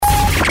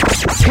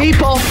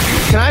People,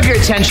 can I have your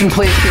attention,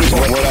 please, people?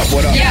 What up?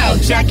 Yo,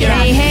 check it out.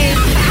 Hey.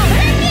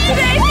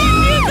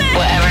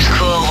 Whatever's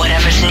cool,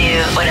 whatever's new,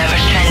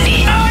 whatever's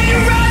trendy. Are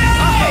you ready?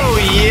 Oh,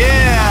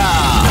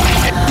 yeah.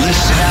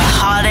 Listen to the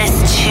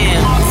hottest tune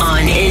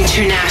on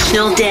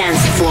International Dance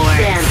Floor.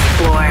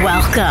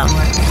 Welcome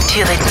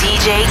to the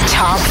DJ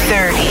Top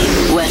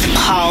 30 with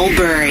Paul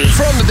Burry.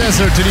 From the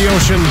desert to the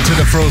ocean to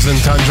the frozen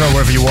tundra,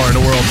 wherever you are in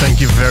the world,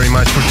 thank you very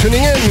much for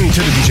tuning in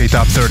to the DJ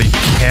Top 30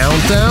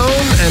 Countdown.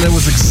 And it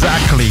was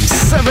exactly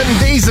 7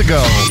 days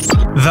ago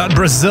that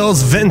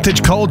Brazil's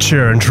vintage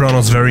culture and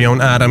Toronto's very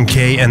own Adam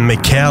K and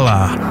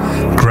Michaela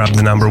grabbed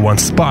the number one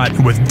spot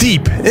with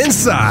Deep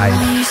Inside.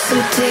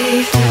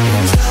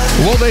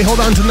 Will they hold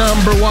on to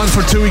number one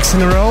for 2 weeks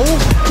in a row?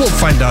 We'll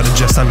find out in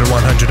just under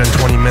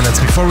 120 minutes.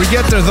 Before we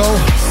get there, though,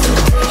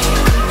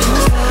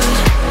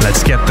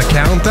 let's get the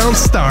countdown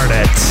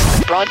started.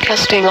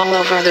 Broadcasting all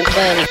over the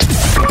planet.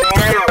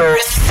 Number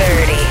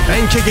 30.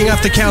 And kicking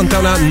off the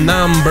countdown at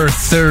number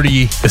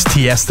 30 is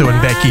Tiesto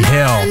and Becky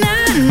Hill.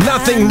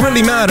 Nothing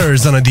really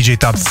matters on a DJ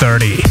Top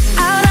 30.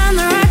 Out on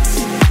the rocks,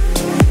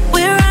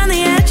 we're on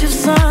the edge of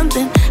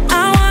something.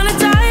 I wanna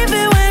dive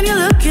in when you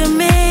look at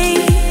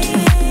me.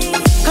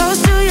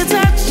 Close to your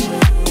touch,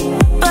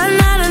 but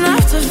not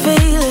enough to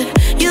feel it.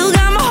 You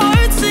got my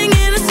heart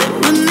singing a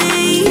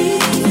symphony.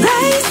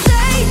 They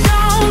say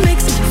don't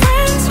mix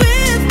friends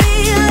with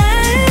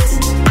feelings,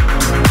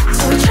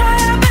 so we try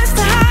our best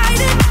to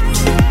hide it.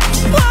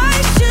 Why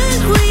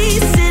should we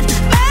sit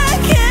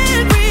back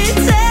and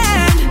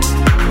pretend?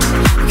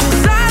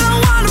 'Cause I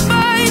don't wanna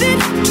fight it.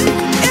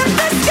 If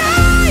the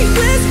sky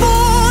was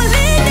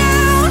falling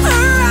down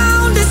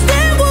around us,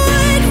 then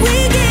would we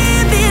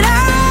give it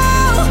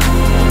all?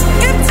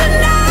 If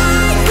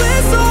tonight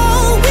was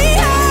all we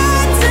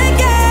had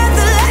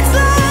together, let's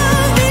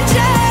love each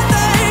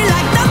other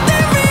like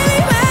nothing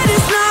really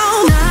matters now.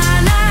 Na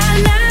na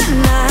na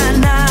na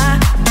na,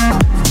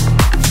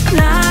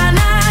 na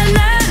na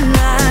na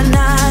na,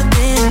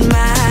 nothing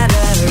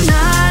matters.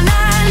 Na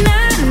na na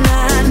na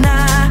na,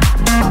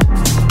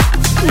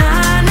 na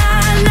na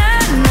na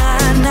na,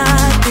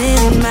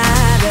 nothing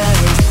matters.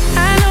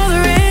 I know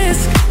the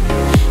risk,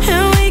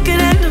 and we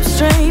could end up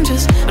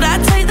strangers, but I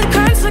take the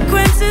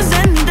consequences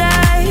any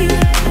day.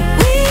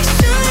 We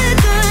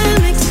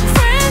shouldn't mix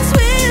friends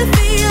with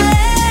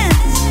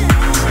feelings,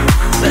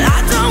 but I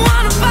don't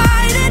wanna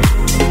fight it.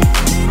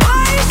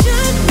 Why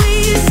should we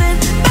sit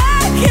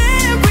back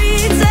and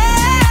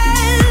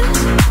pretend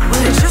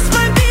when it just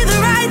might be the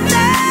right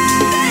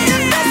thing?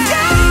 If the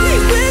sky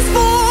was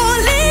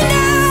falling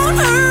down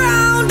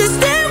around us,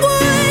 then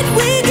would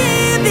we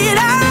give it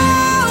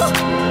all?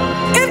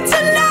 If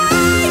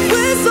tonight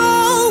was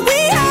all we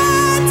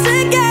had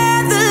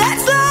together,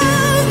 let's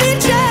love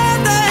each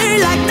other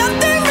like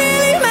nothing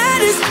really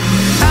matters.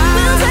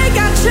 We'll take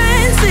our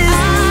chances,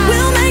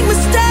 we'll make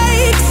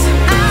mistakes.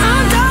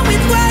 I'm done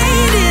with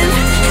waiting,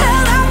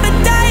 held up for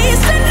days.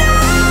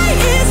 Tonight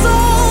is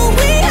all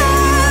we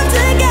have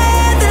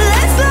together.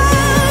 Let's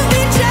love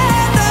each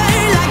other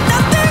like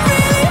nothing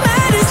really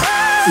matters.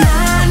 Na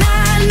na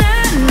na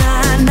na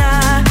na,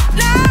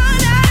 na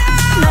na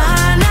na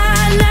na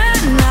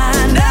na,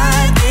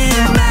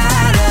 nothing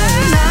matters.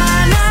 Na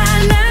na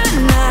na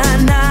na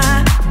na,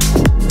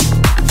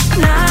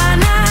 na na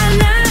na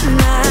na,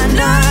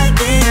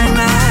 nothing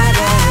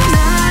matters. Na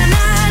na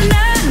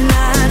na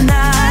na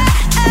na, na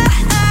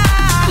na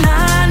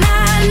na na,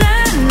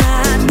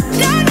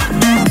 nothing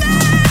matters.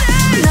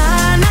 Na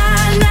na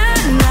na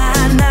na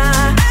na,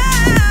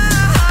 na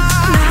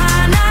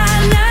na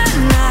na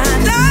na,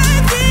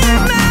 nothing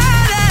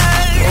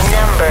matters.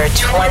 Number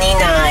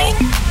 29.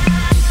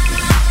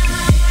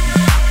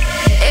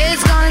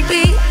 It's gonna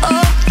be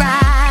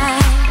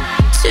alright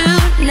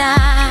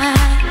tonight,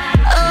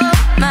 oh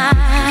my.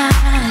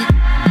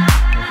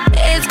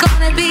 It's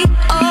gonna be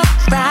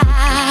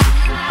alright.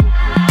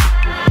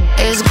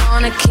 It's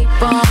gonna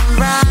keep on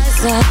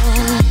rising.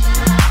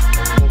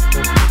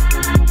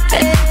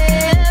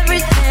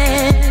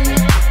 Everything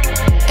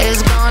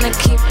is gonna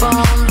keep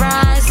on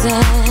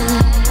rising.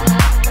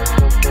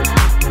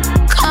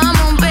 Come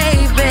on,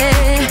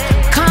 baby,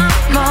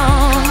 come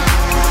on.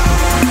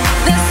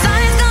 The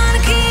sun is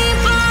gonna keep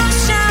on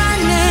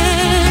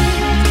shining.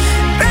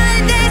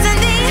 Bright days on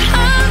the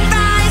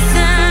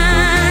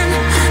horizon.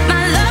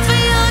 My love for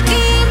you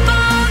keep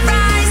on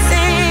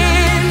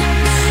rising.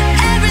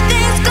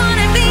 Everything's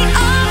gonna be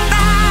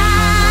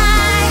alright.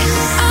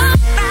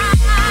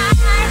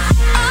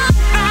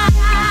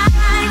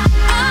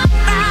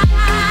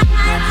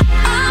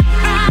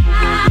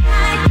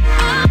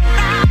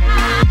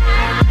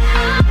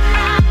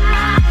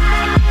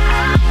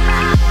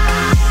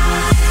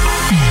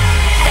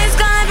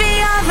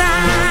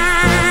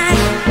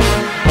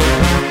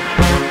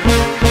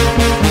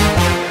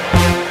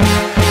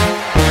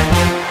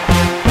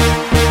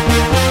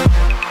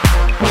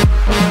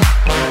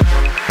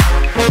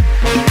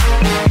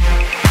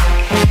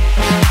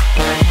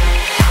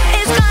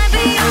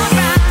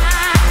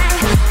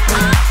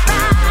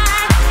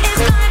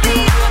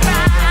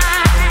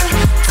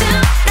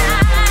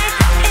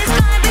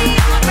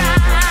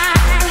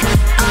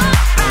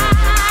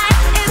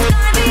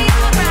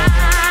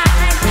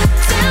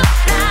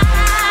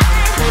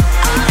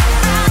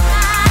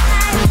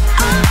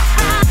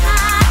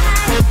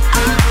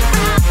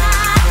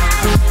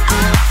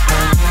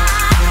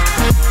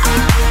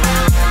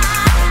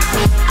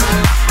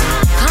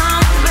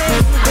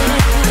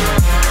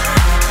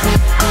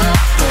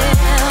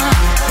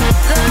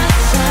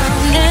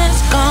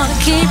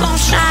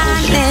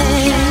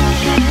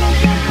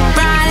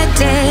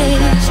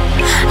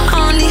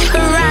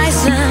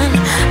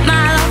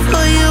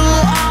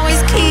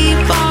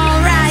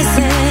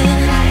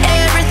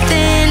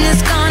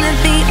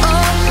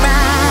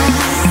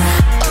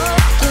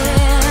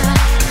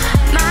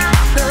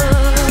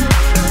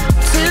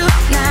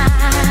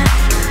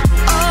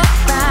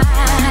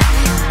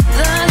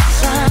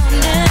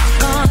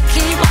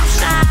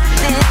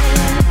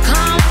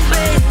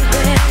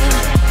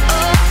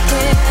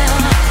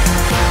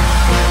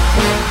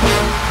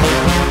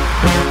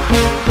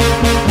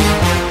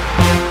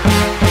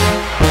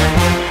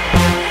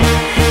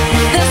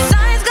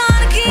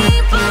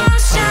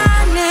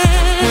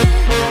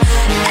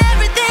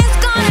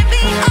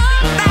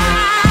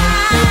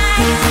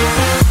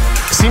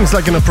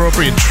 Seems like an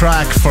appropriate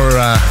track for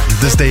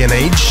this day and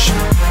age.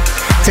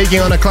 Taking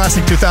on a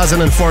classic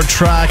 2004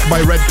 track by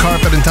Red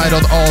Carpet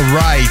entitled All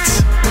Right.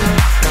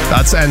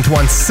 That's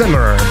Antoine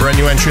Simmer, brand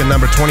new entry at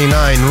number 29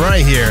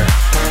 right here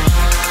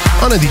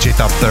on a DJ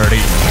Top 30.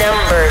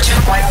 Number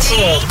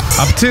 28.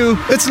 Up to,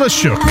 it's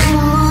LeShook. I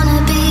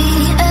wanna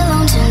be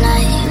alone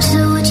tonight,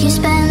 so would you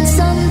spend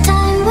some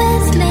time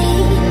with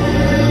me?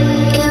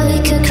 Yeah, we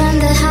could climb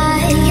the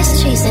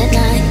highest trees at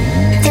night.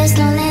 There's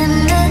no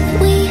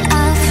limit, we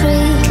are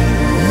free.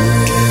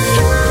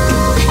 You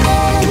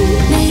and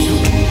me,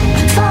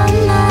 for a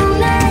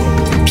moment,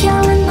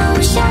 pure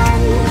emotion.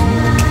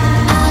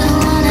 I don't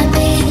wanna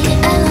be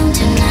alone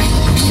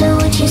tonight, so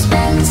would you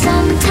spend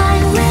some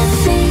time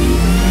with me?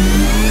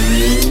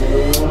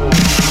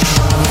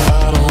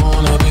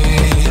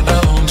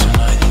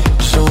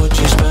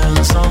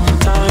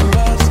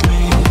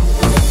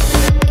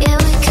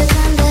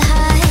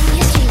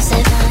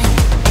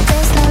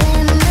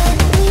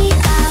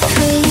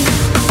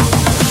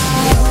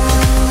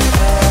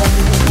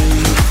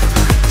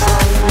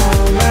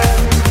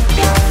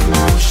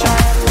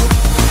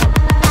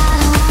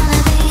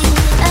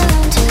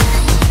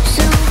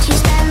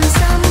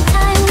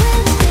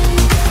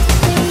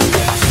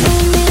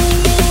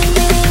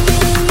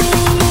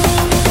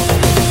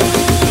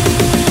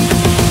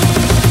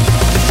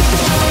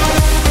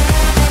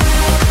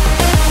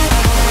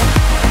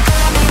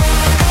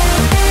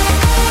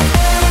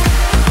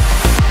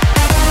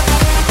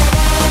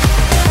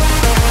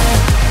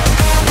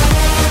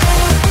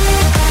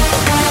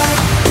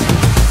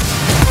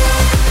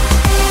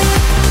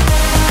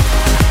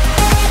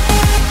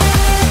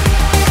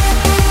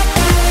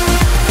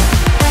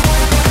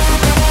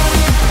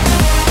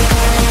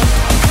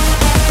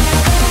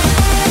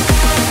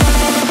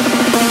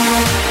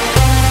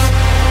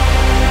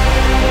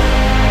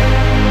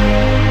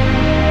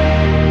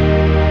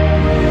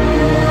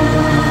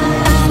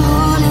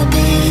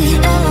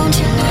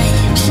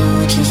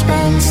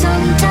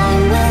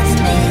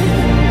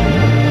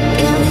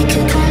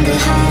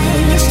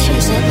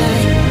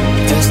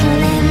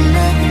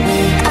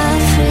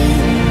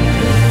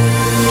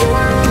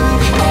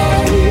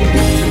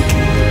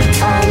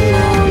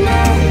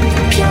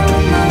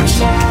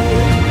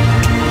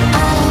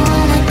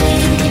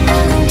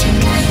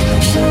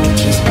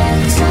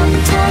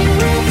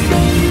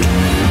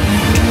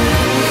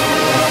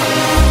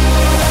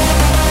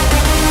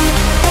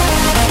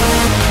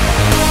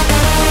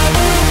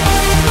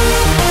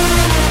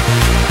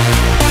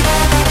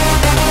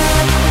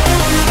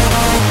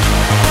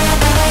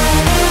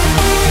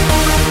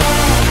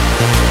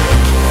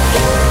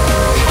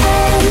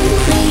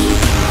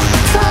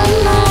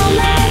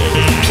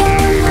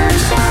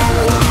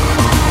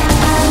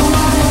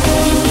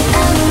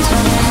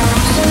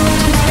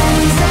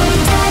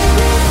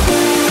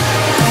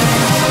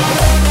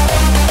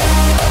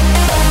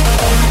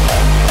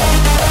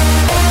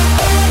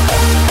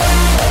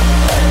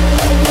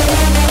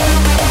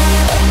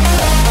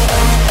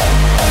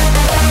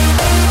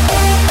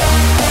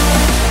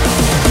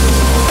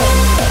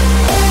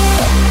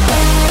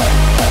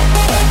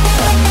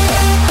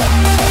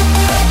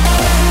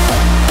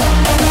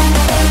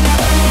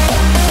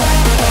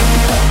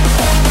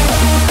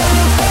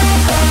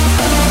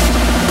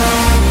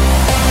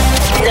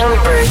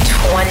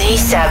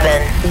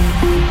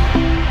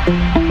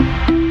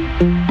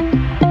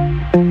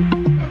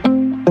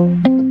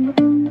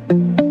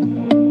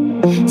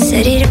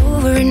 Said it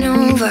over and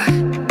over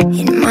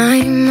in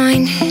my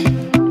mind.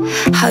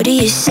 How do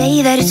you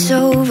say that it's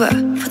over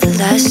for the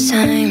last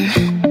time?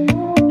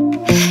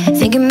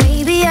 Thinking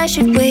maybe I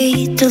should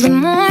wait till the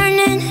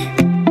morning.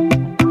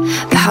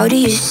 But how do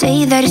you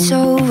say that it's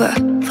over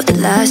for the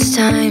last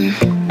time?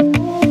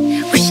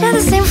 We share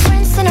the same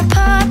friends in an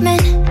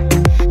apartment,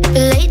 but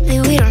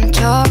lately we don't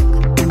talk.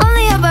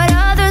 Only about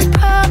others'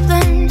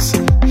 problems,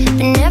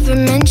 but never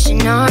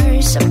mention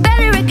ours. I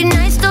barely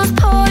recognize those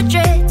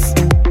portraits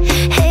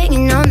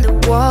hanging on the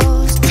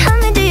walls. Tell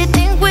me, do you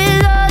think we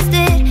lost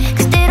it?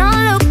 'Cause they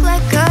don't look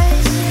like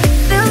us.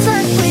 Feels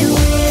like we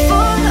wait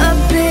for a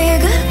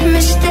big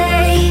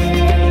mistake.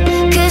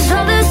 'Cause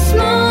all the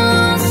small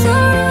ones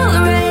are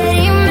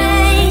already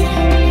made.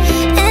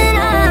 And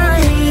I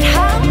hate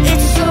how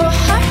it's so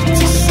hard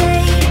to say.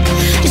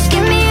 Just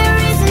give me a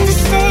reason to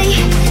stay.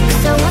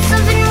 'Cause I want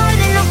something more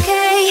than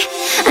okay.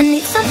 I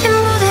need something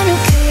more than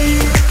okay.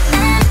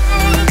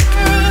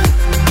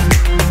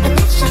 I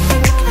need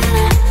something more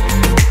than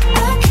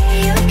okay,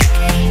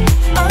 okay,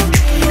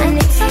 okay. I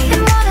need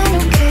something more than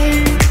okay.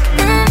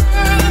 I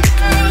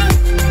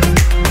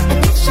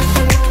need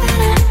something more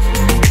than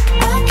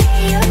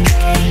okay,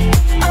 okay,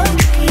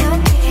 okay,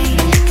 okay.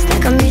 It's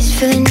like I miss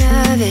feeling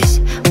nervous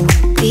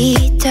when we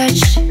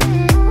touch,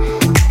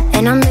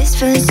 and I miss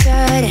feeling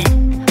certain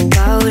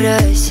about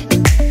us.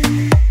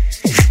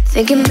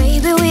 Thinking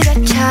maybe we got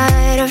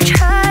tired of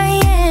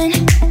trying,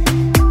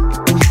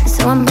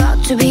 so I'm about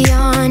to be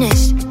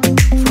honest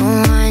for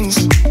once.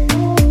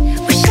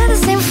 We share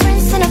the same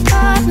friends in an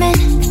apartment,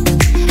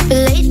 but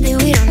lately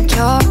we don't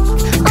talk.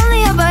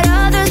 Only about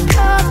others'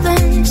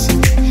 problems,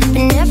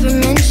 but never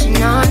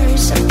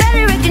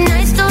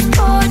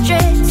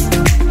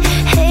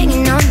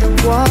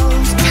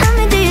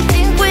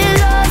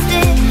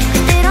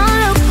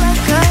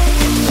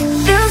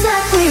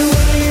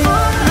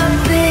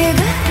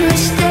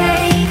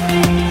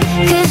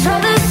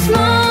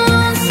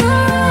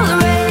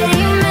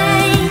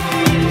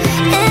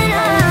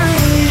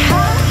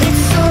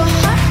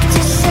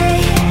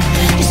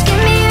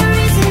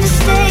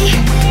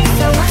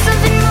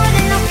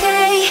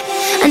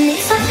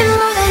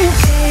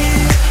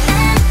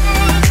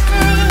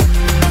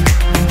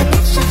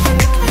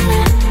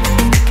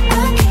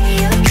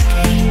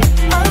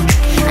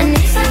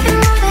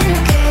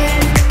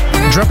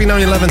dropping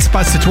down 11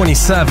 spots to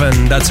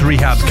 27. That's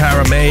Rehab,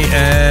 Cara May,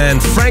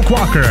 and Frank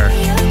Walker.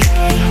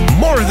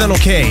 More Than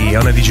Okay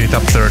on a DJ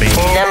Top 30.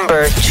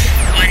 Number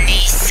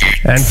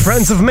 26. And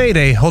Friends of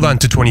Mayday, hold on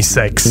to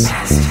 26.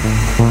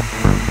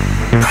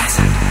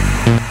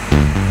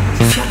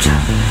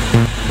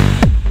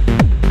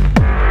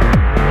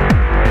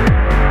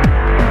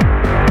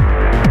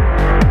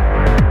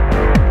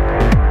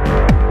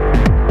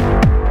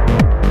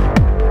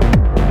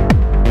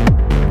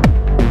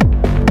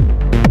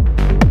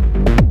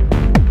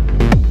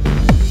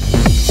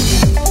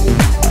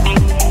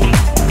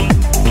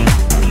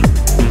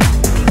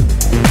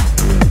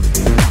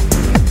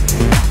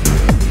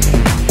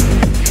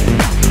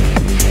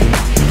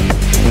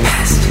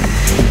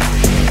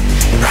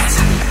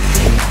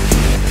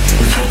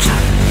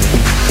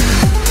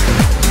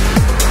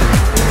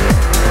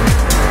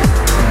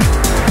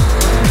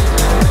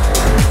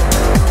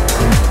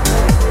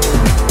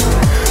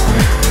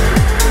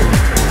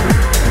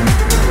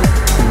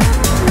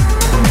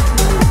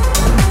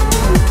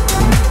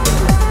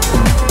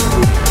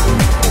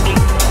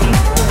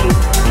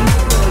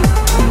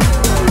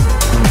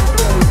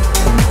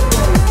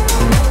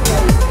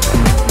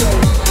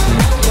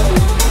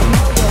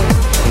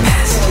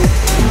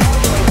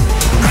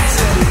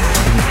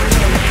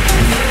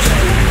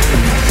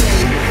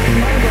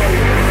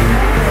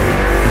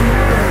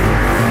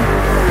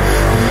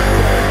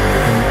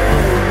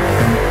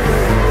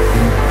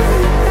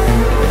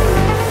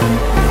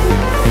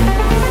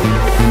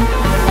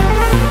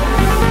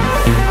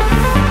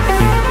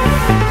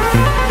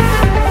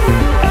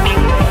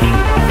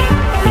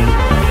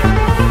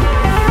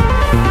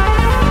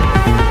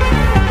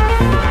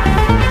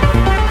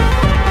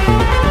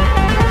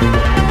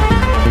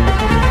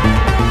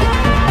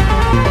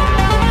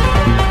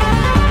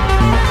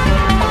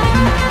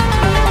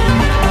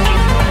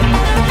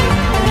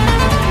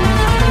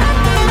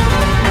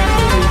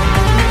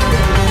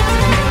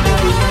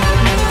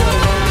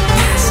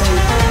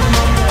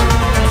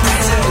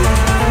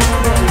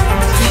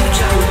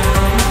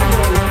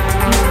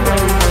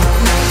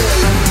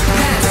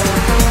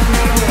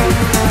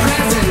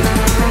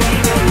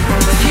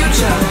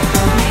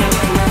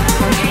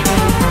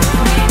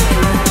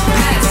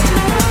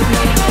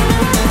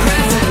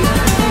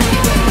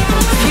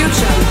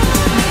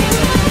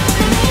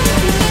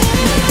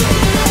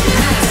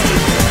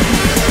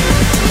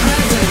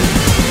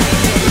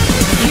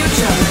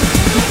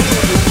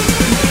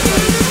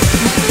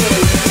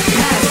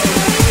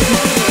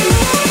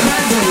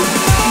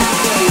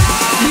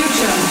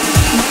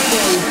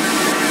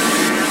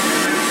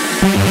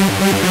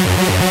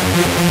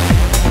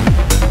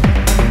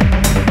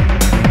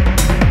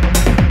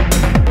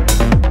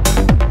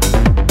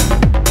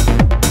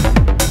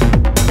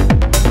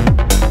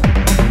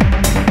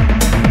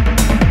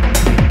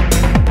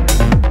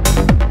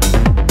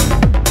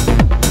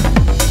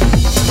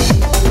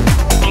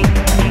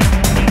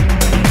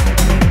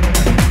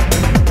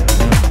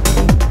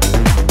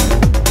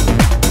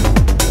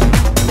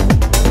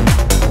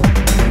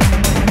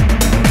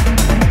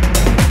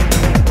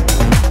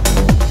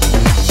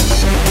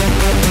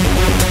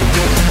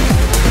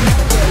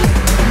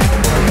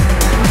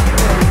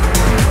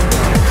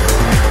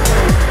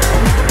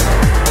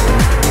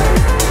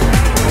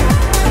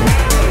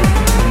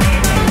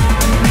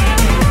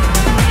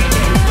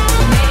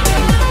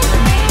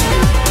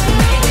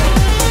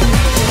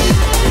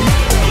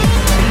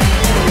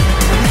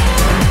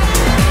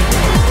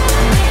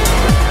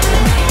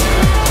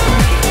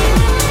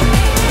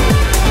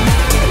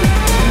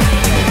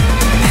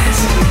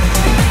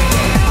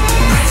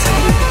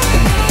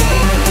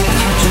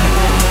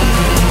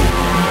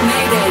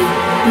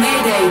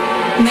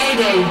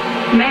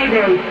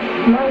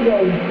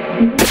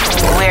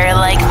 We're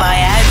like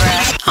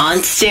Viagra on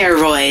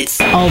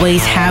steroids.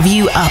 Always have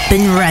you up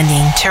and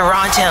running.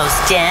 Toronto's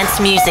dance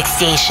music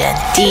station,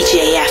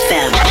 DJ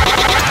FM.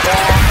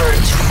 Number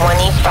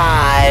 25.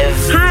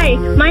 Hi,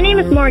 my name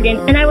is Morgan,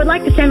 and I would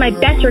like to send my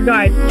best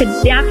regards to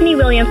Daphne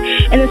Williams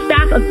and the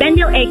staff of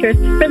Bendale Acres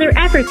for their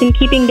efforts in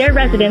keeping their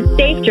residents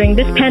safe during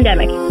this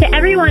pandemic. To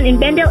everyone in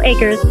Bendale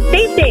Acres,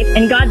 stay safe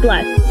and God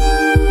bless.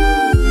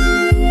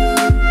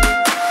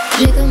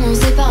 J'ai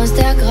commencé par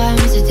Instagram,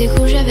 c'était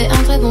cool, j'avais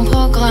un très bon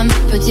programme.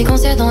 Petit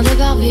concert dans des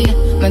Barbies,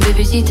 ma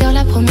babysitter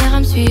la première à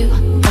me suivre.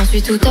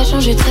 Ensuite tout a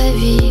changé très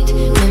vite,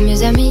 même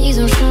mes amis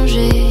ils ont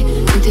changé.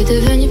 Tout est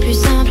devenu plus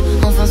simple,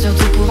 enfin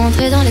surtout pour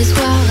entrer dans les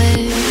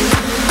soirées.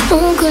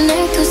 On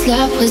connaît tous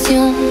la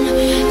pression,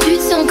 tu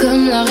te sens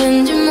comme la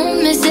reine du monde,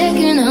 mais c'est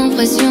qu'une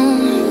impression.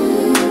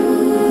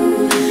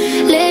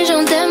 Les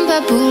gens t'aiment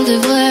pas pour de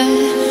vrai,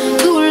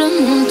 tout le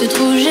monde te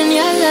trouve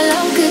génial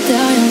alors que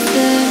t'as rien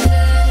fait.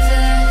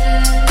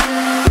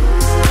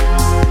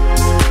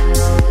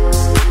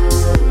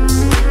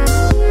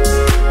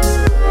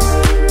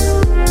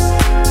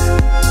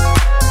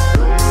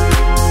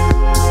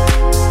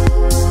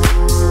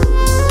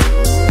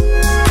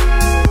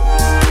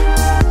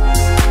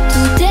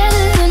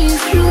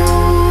 Flou,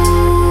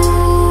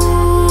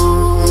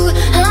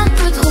 un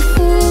peu trop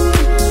fou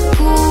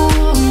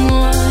pour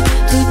moi.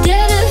 Tout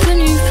est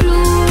devenu flou.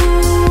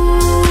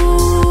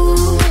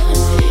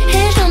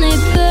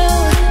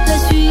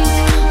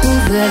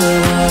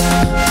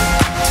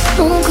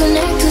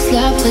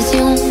 la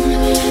pression.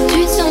 Tu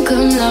te sens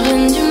comme la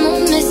reine du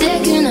monde, mais c'est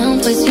qu'une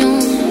impression.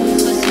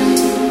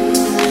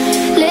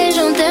 Les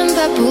gens t'aiment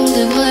pas pour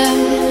de vrai.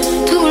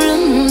 Tout le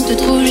monde te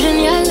trouve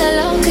génial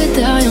alors que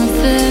t'as rien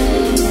fait.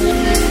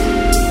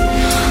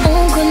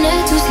 On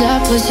connaît tous la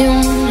pression.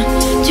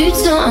 Tu te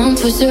sens un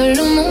peu seul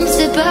au monde,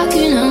 c'est pas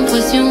qu'une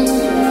impression.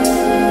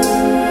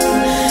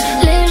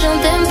 Les gens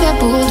t'aiment pas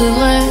pour de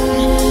vrai.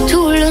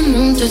 Tout le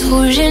monde te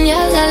trouve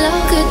génial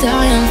alors que t'as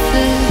rien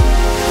fait.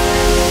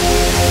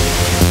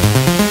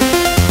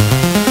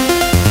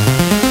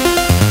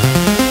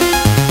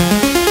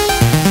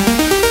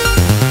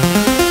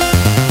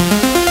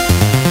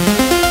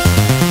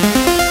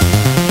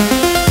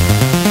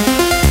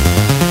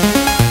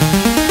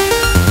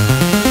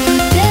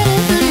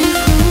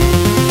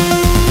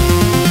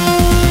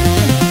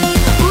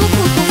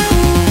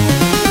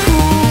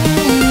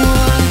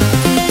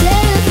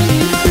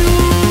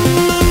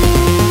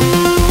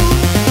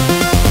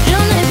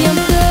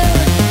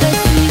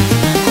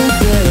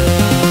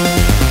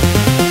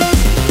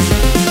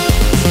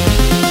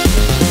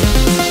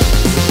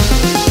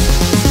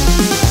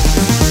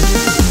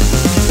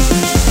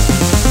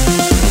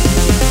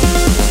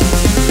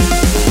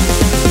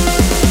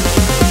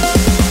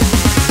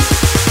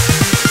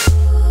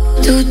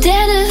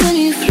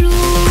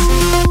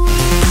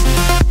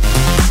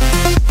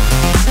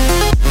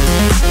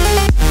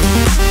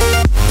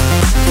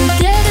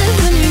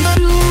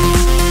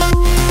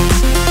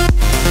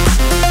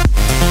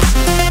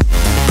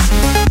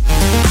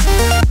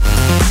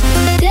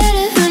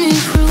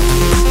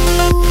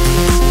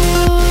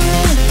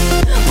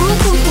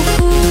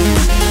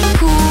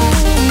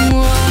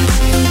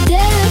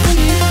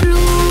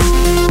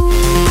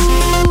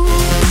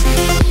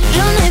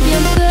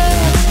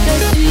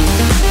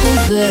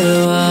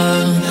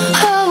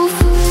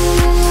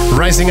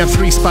 Up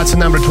 3 spots to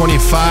number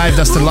 25.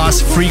 That's the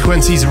Lost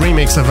Frequencies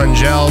remix of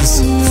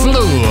Angel's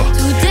Flu.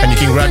 And you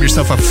can grab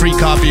yourself a free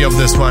copy of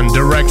this one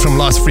direct from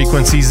Lost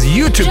Frequencies'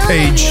 YouTube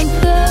page.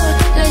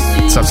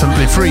 It's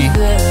absolutely free,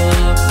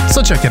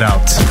 so check it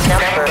out.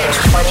 Number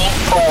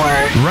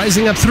 24.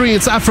 Rising up 3,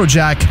 it's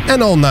Afrojack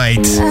and All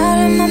Night. Out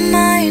of my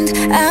mind,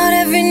 out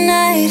every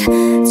night,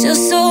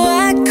 just so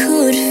I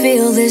could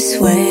feel this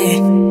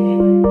way.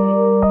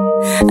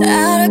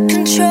 Out of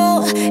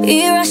control,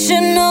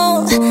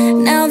 irrational,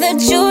 now that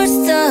you're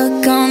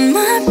stuck on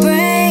my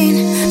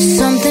brain.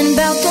 Something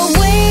about the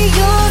way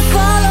you're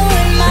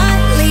following my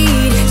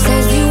lead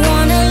says you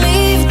wanna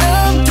leave the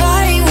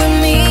party with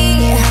me.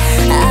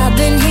 I've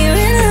been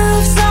hearing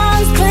love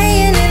songs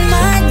playing in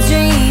my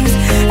dreams.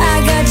 I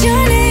got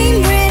your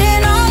name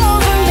written all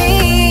over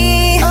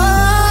me.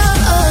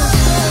 Oh,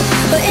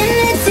 we're in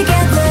it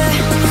together,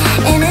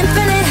 an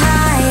infinite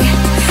high,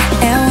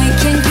 and we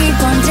can keep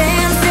on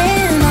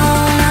dancing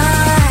all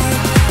night.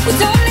 We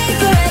don't need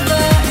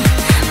forever,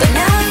 but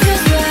now it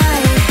feels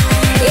right.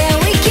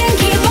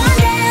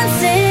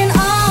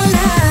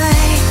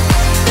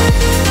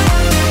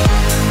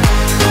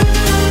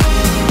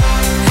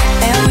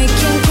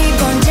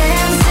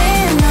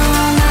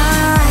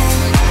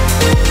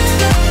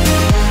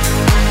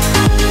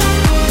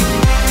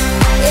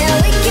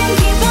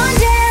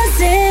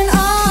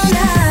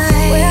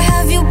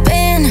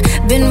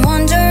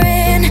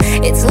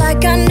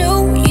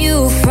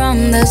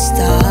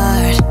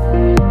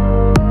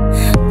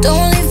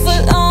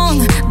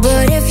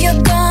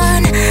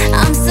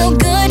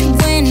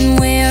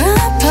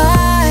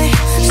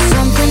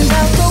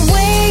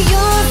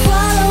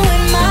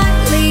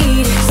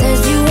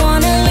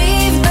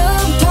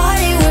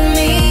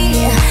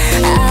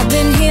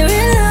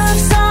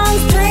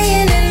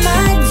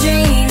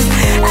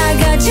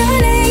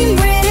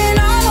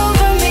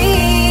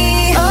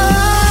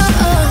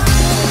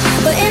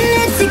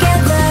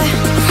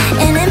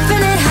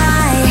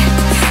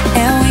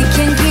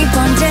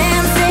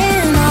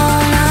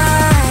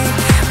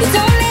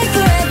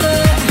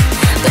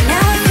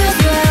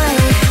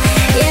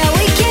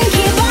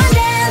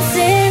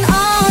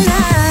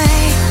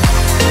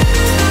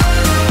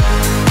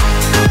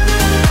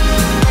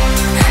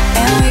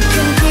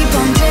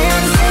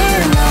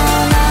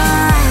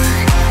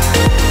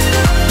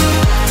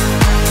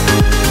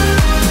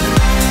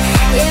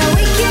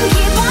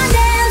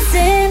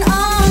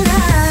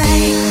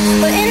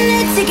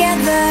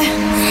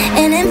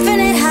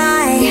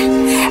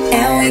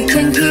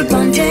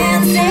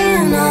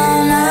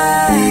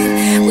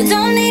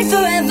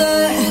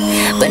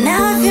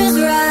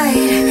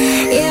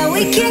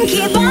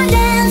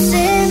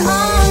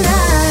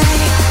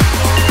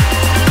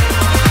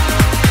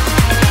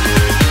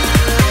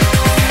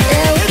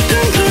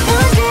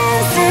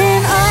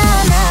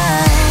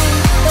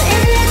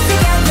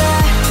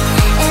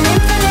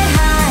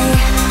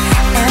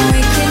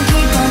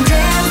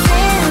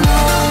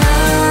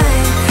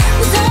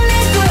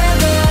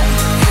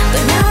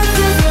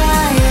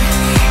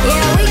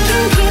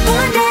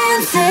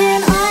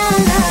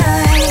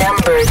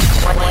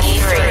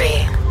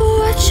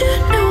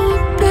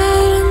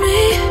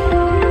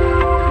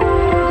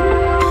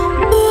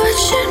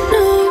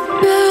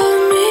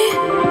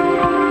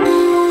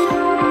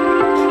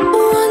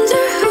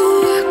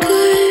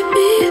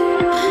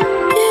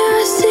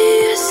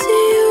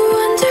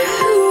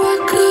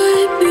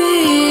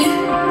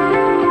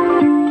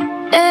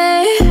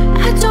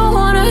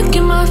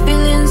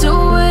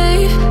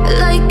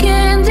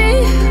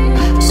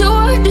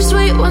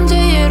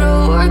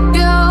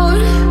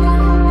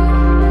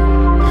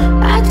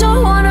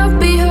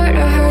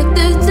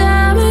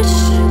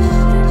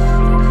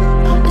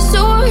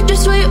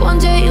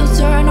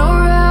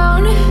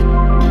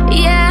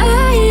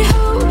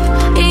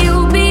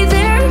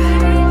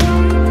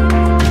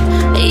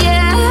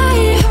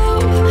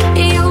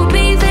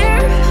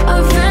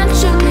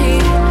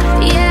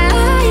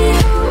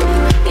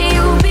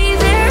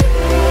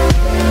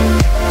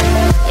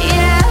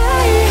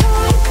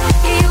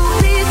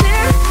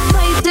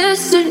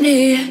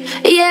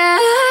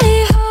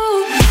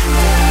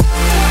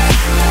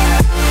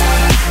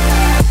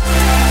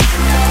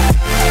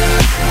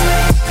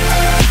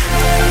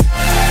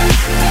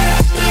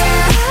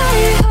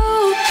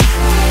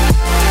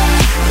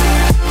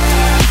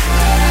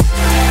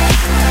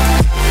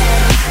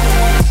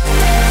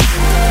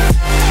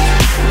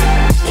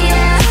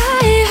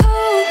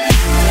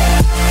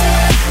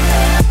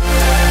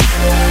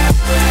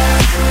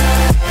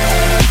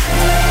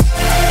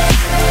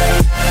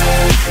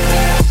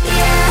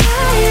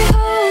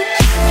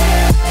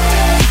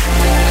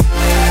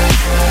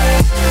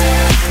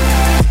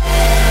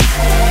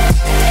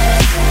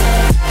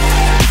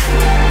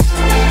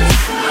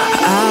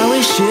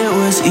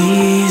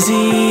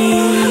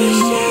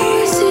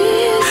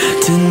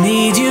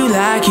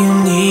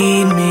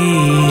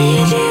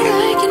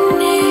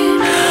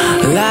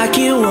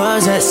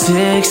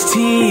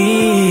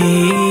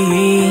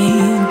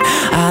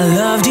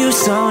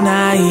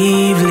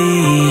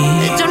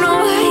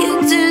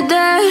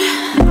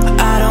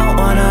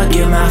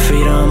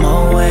 freedom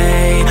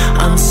away.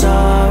 I'm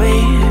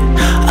sorry.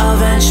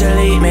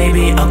 Eventually,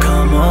 maybe I'll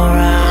come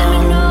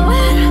around.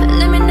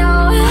 Let me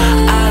know it.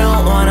 I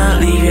don't wanna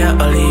leave you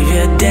or leave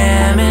you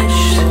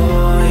damaged.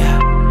 Oh,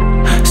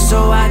 yeah.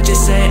 So I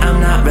just say I'm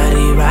not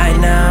ready right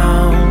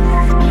now.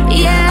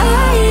 Yeah,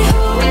 I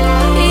hope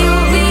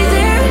you'll be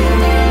there.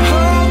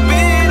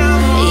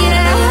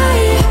 Yeah,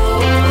 I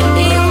hope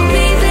you'll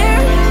be there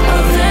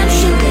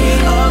eventually.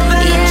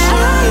 Yeah,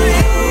 I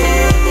hope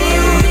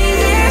you'll be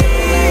there.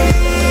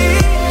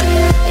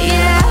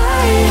 Yeah,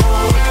 I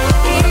hope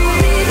you'll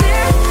be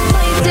there.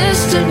 My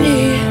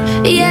destiny.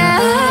 Yeah,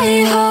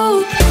 I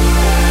hope.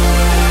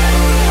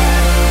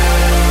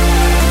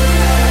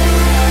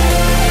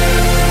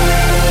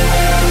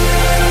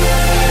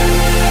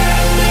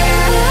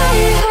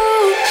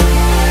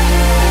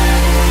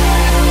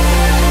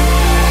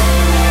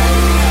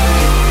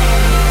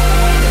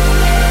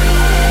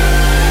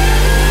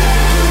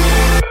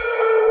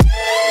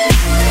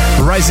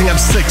 Rising up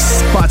 6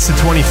 spots to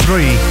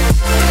 23.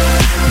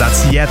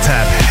 That's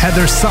Yetab,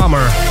 Heather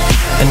Summer,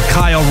 and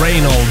Kyle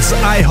Reynolds.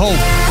 I hope.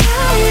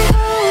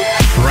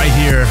 Right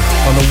here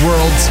on the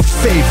world's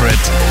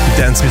favorite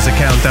dance music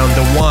countdown,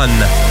 the one,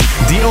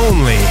 the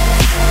only,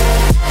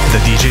 the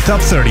DJ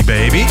Top 30,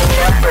 baby.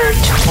 Number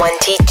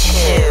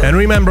 22. And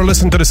remember,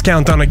 listen to this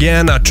countdown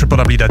again at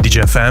www.djfm.ca.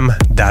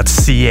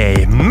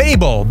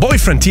 Mabel,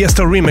 Boyfriend,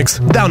 Tiesto remix,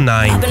 down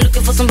 9. I've been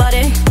looking for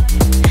somebody,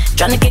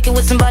 trying to kick it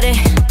with somebody.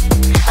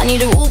 I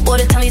need a rude boy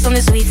to tell me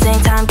something sweet. Same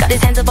time, got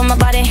his hands up on my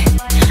body.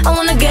 I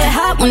wanna get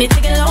hot when you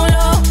take it low,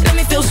 low. Let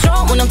me feel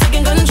strong when I'm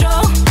taking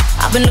control.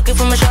 I've been looking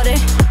for my shorty,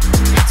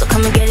 so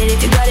come and get it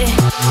if you got it.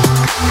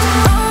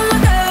 All my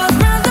girls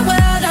round the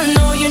world, I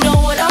know you know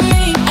what I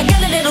mean. I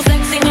get a little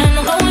sexy when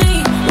I'm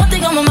lonely. One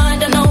thing on my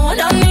mind, I know what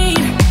I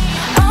need.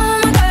 All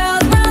my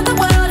girls round the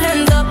world,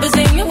 hands up and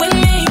sing it with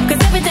me.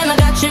 Cause everything I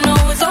got, you know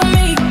it's on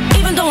me.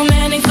 Even though a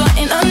man ain't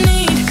something I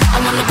need. I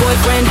want a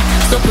boyfriend,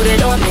 so put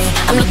it on me.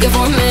 I'm looking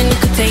for a man who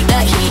could take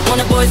that heat.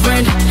 Want a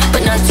boyfriend,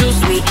 but not too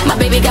sweet. My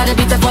baby gotta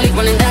be tough while he's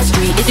running that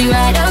street. Is he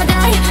ride or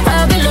die?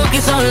 I've been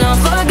looking so long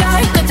for a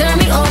guy who could turn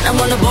me on. I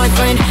want a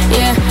boyfriend,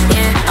 yeah,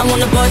 yeah. I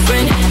want a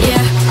boyfriend,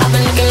 yeah. I've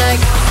been looking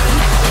like.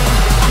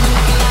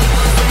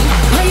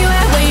 Where you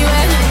at? Where you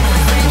at?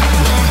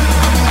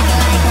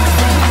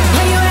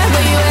 Where you at?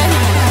 Where you at? Where you at?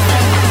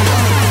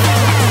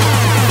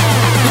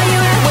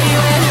 Where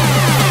you at?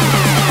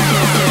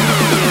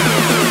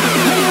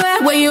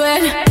 Where you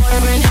at?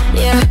 Boyfriend,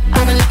 yeah.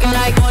 I've been looking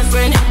like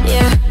boyfriend,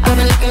 yeah. I've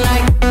been looking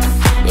like,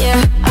 yeah.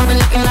 I've been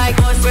looking like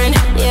boyfriend,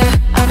 yeah.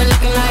 I've been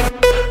looking like,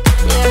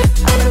 yeah.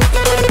 I've been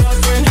looking like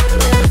boyfriend,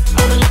 yeah.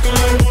 I've been looking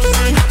like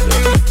boyfriend,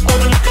 yeah. I've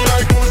been looking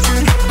like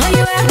boyfriend. Where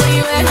you at? Where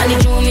you at? I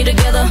need you and me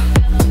together.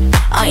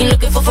 I ain't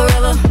looking for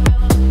forever.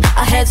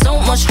 I had so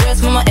much stress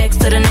from my ex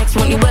to the next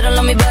one. You better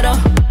love me better.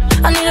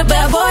 I need a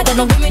bad boy that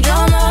don't give me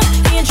drama.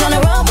 He ain't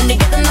tryna run when they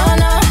get the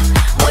nana.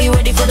 Are you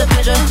ready for the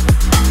pleasure?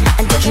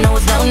 And don't you know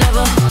it's now or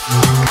never?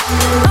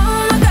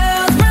 All my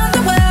girls round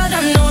the world,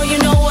 I know you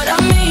know what I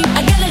mean.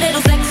 I get a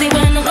little sexy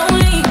when I'm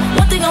lonely.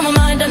 One thing on my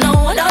mind, I know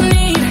what I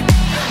need.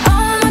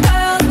 All my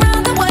girls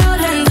round the world,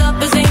 hands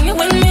up and sing it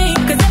with me.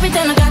 Cause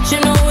everything I got, you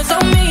know it's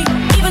on me.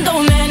 Even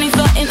though a man ain't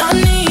something I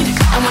need.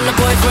 I want a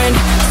boyfriend,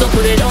 so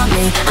put it on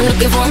me. I'm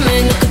looking for a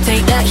man who could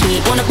take that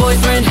heat. Want a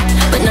boyfriend,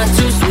 but not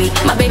too sweet.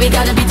 My baby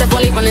gotta be tough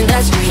while he's running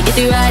that street. Is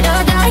he ride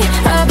or die?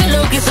 I've been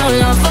looking so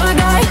long for a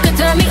guy who could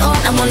turn me on.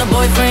 I want a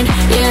boyfriend,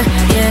 yeah,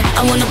 yeah.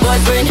 I want a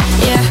boyfriend,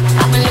 yeah.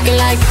 I've been looking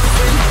like,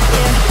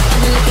 yeah. I've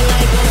been looking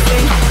like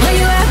boyfriend. Where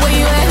you at? Where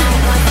you at?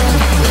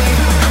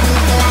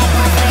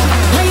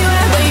 Where you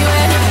at? Where you at? Where you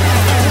at?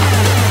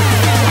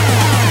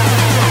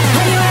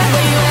 Where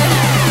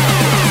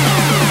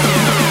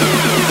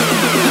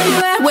you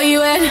at? Where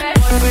you at?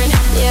 Boyfriend,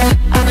 yeah.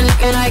 I've been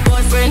looking like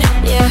boyfriend,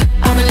 yeah.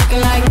 I've been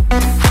looking like,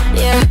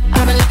 yeah.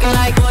 I've been looking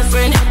like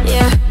boyfriend,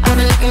 yeah. I've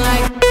been looking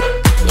like,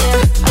 yeah.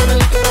 I've been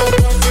looking like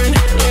boyfriend,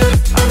 yeah.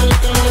 I've been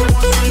looking like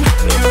boyfriend,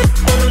 yeah. I've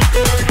been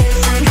looking like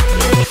boyfriend,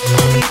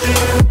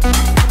 yeah.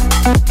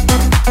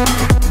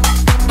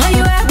 Where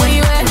you at? Where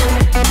you at? Where you at?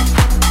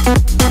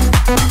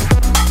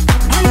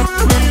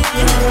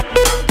 Where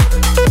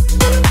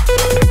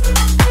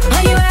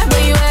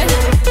you at? Where you at?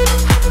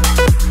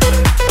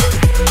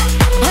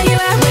 Where you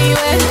at? Where you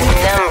at?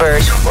 Number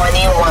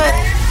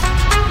 21.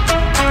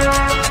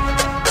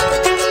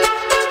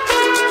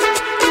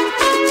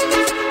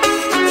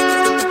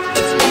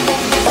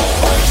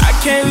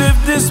 Can't live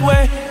this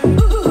way.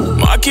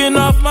 Marking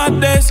off my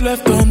days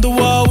left on the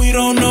wall. We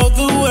don't know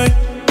the way.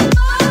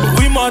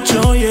 We march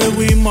on, yeah,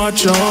 we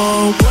march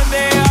on. One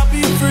day I'll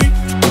be free.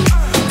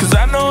 Cause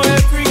I know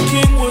every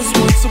king was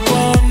once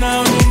upon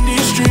now in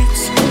these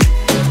streets.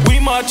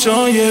 We march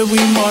on, yeah, we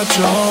march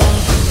on.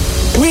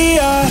 We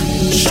are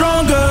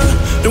stronger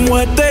than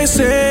what they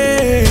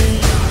say.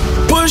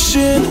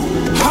 Pushing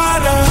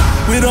harder.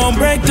 We don't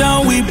break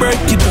down, we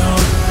break it down.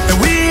 And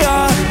we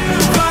are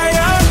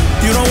fire.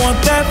 You don't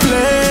want that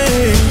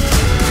flame.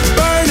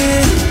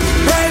 Burning,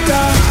 break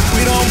down.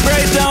 We don't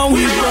break down,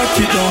 we break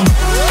it down.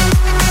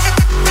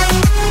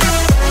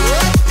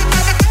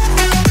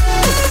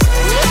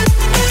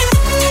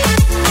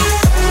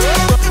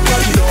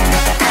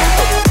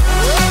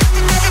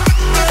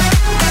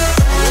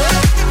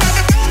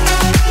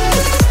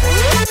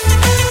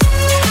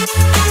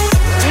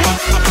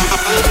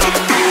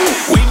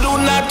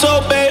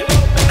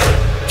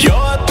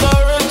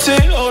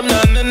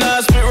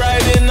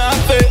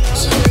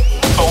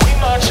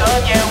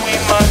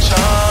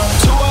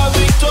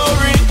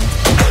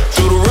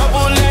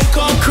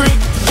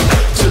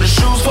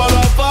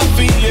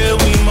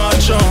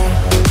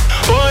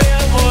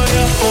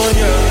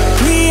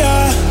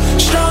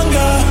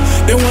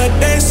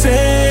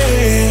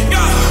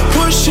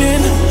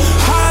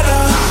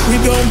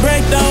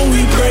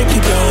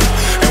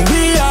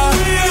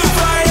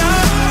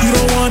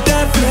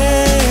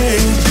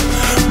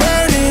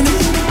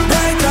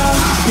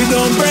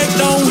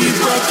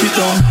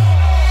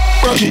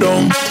 Cocky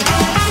down.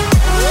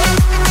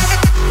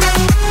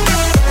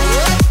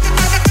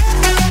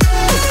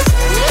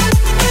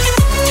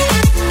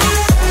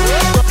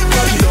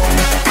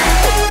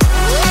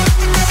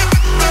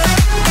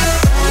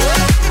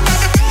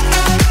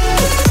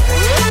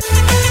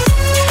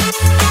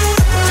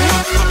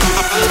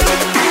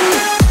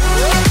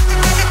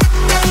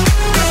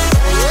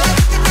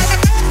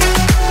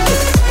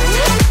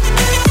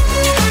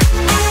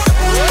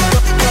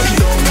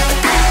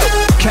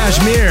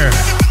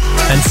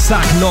 And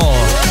Saknol,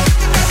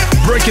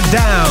 Break It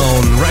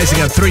Down,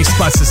 rising up 3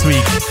 spots this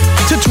week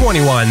to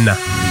 21.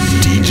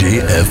 DJ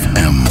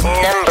FM.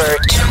 Number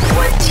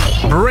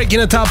 20. Breaking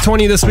the top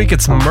 20 this week,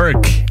 it's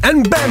Merk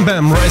and Bam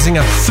Bam, rising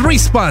up 3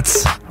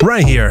 spots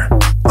right here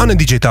on the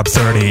DJ Top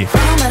 30.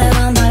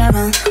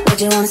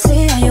 What you wanna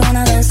see, how you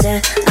wanna dance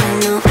it? I don't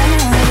know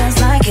anyone who dance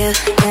like you,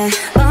 yeah.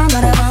 Bum,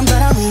 bada, bum,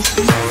 bada, bum.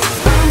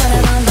 Bum,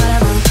 bada, bum, bada,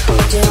 bum.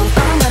 What you want,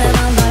 bum, bada,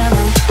 bum, bada,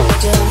 bum.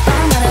 What you want,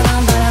 bum, bada,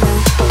 bum, bada, bum.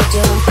 What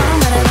you want, bum,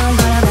 bada, bum,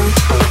 bada, bum.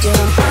 What you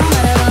want, bum, bada, bum, bada, bum.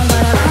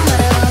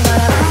 Bada, bum, bada, bum, bada, bum. Bada, bum, bada, bum, bada,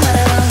 bum.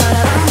 Bada, bum,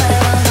 bada, bum,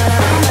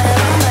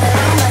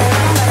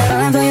 bada, bum.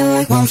 Whenever you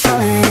work, won't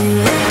fall in.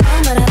 Bum,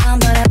 bada, bum,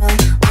 bada, bum.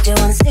 What you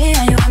wanna see,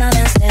 how you wanna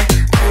dance it?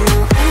 I don't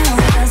know anyone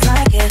who dance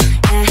like you,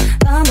 yeah.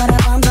 Bum, bada,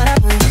 bum, bada,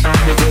 bum.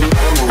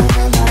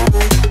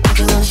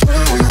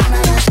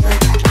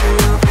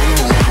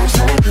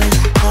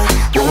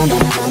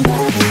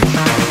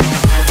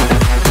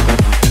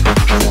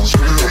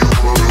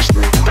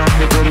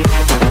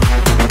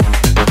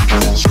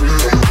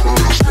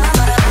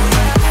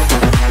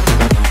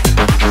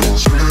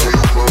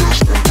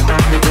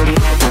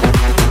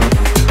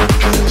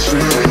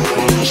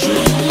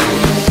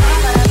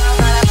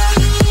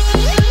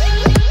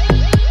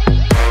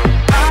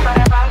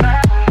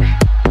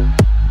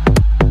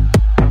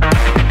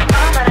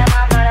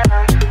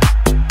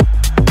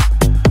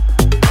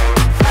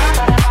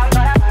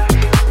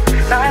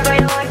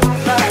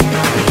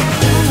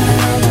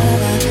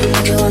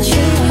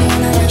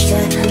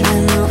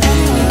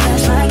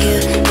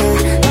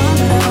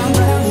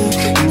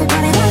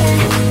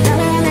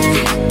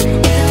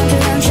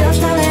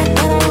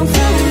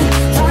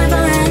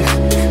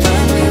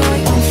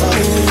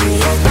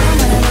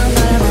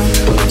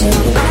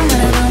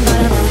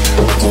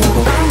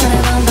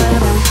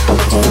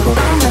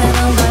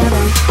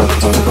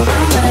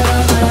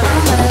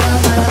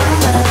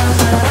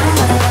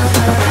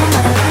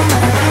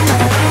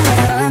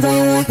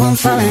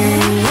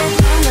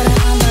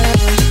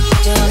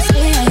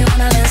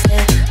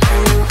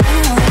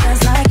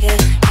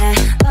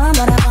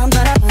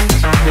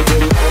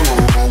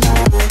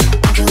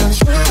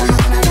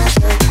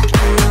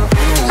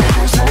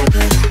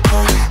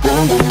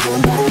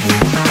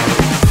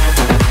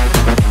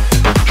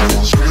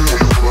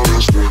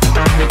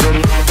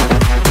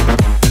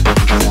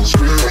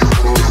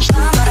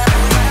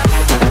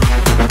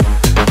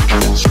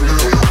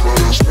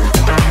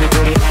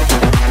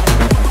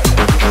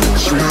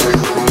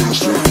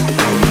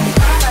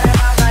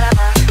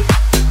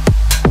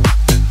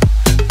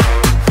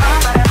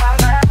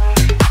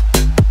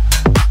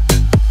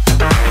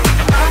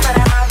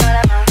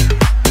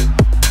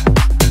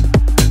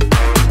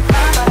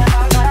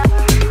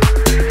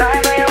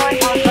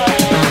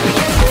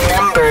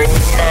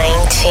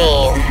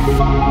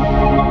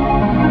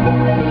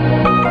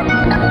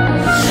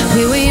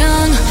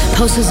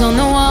 Posters on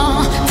the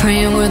wall,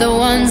 praying we're the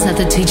ones that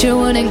the teacher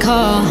wouldn't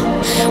call.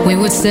 We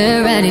would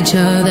stare at each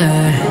other,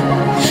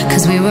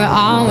 cause we were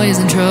always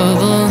in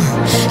trouble.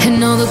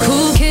 And all the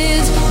cool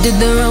kids did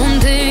their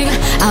own thing.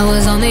 I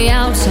was on the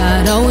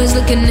outside, always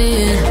looking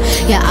in.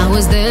 Yeah, I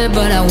was there,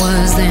 but I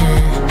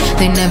wasn't.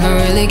 They never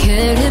really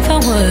cared if I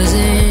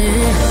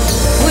wasn't.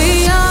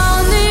 We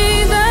all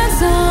need that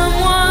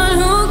someone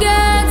who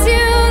gets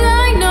you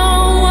like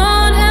no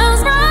one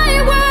else,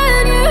 right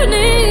when you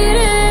need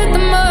it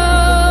the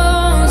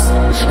most.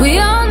 We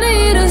all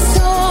need a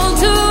soul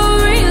to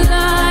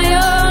rely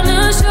on,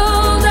 a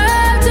shoulder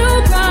to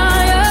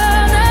cry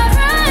on, a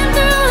friend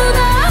through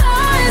the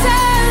highs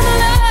and the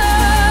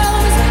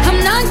lows. I'm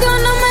not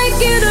gonna make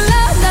it a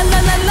la la la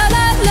la la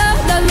la la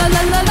la la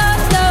la la la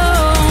la.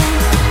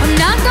 I'm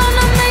not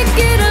gonna make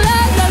it a la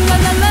la la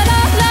la la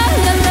la la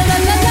la la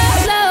la la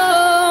la.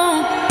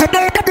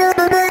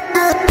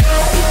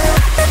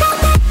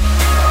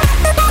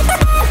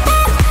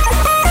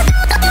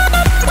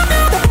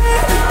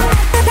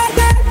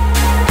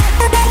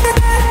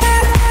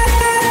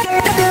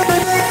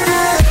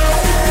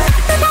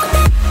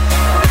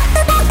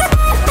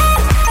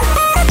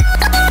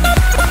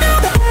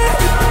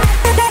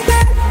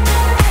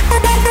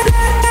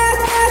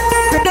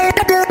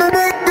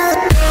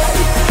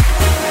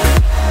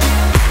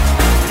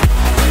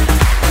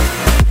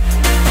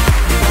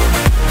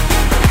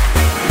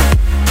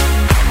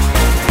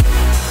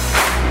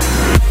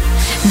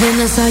 Then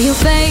I saw your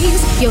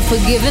face, your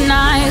forgiving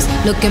eyes,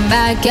 looking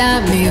back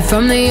at me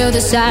from the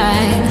other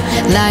side,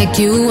 like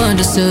you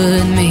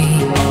understood me.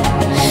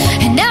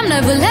 And I'm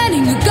never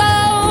letting you go.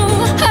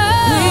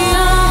 We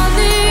all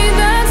need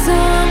that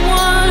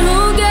someone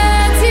who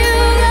gets you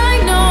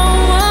like no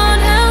one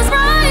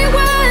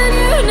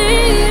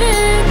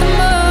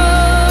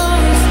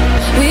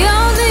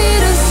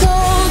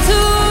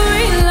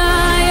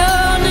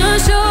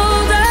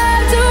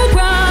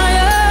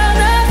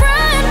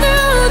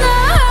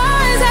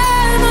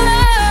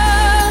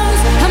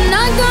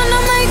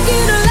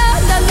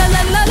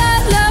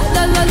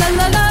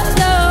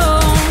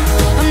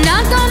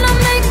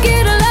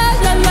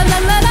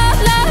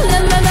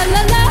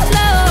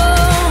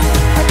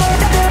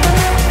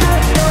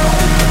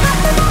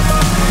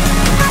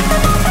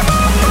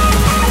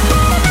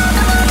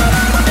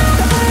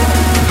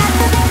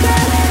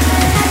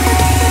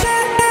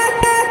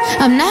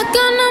I'm not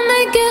gonna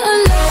make it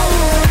alone.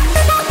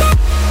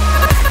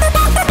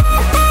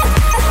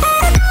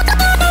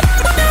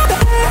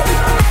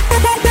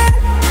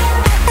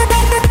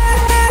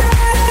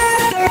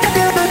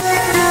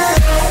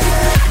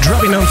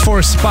 Dropping down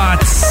 4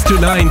 spots to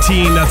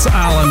 19, that's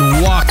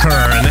Alan Walker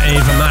and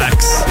Ava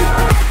Max.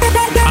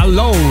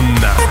 Alone.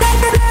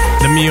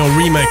 The Mio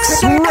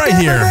remix right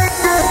here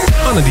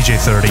on the DJ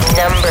 30.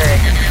 Number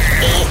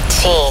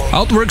 18.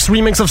 Outworks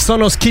remix of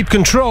Sonos Keep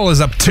Control is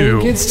up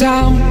 2. It's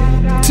time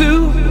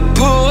to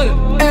put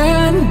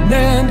an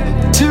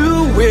end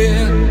to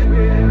it.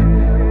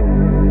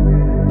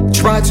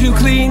 Try to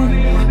clean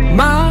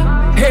my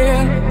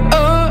head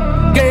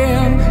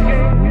again.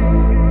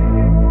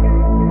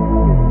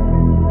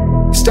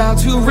 Start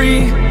to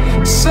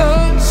resuscitate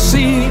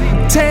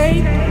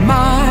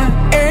my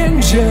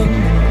engine.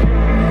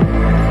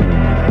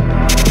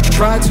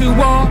 Try to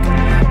walk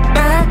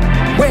back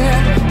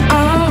where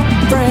I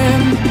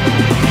ran.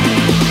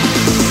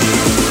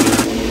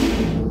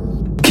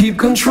 Keep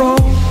control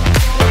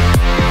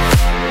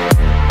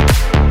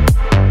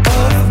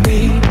of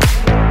me.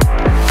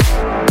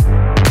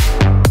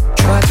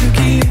 Try to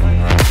keep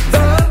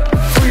the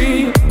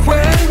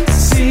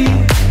frequency.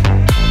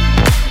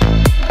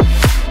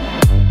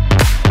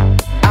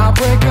 I'll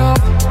break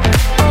up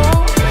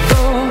all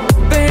the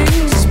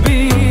things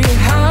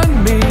behind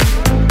me.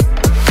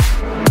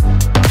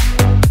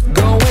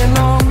 Going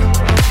on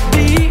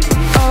the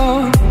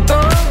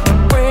other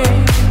way.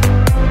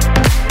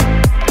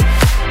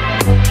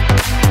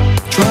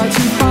 Try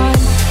to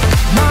find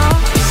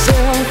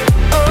myself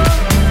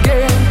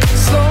again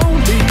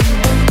slowly.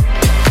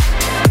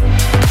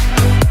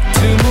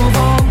 To move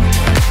on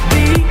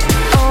the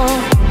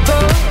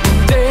other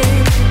day.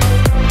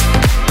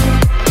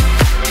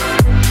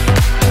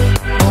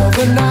 All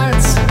the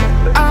nights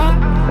I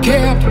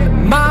kept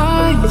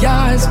my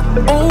eyes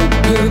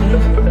open.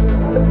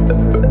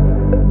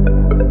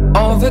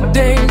 All the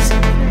days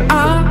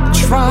I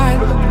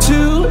tried to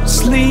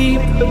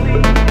sleep.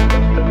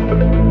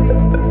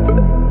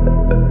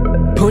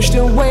 Pushed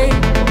away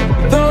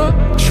the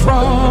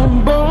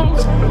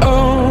troubles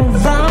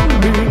around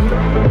me.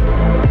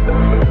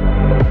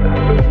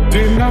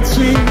 Did not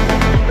see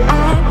I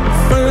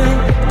fell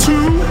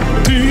too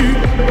deep.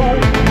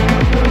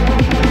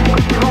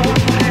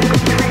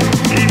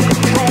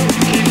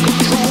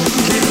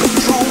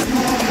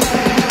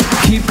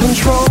 Keep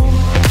control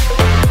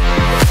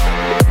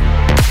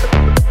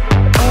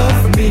of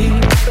me.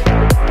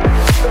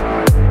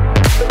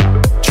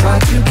 Try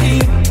to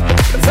keep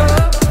the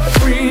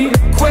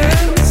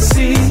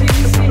frequency.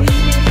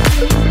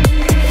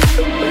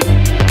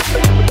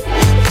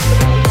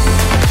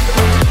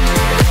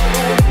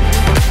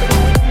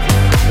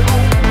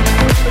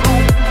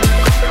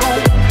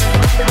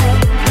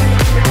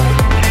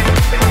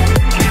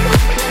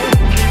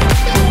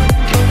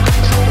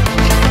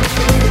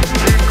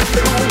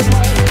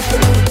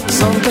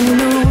 Something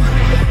new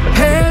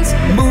has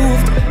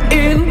moved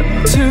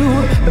into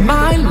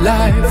my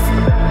life.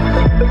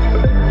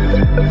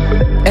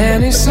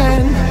 An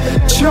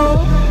essential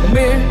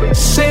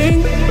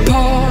missing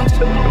part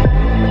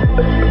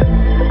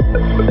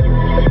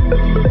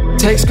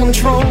takes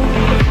control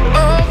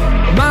of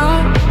my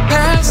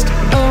past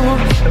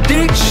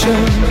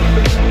addiction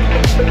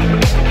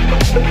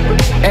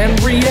and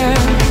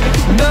reanimates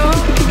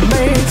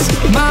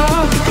my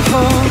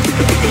heart.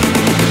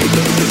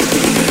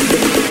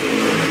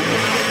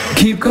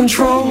 Keep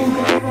control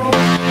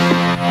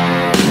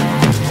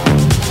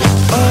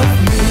of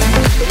me.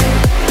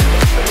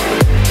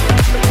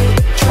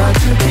 Try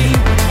to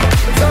keep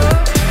the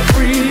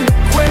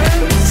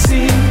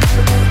frequency.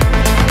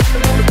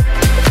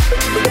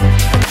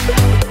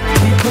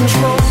 Keep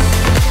control.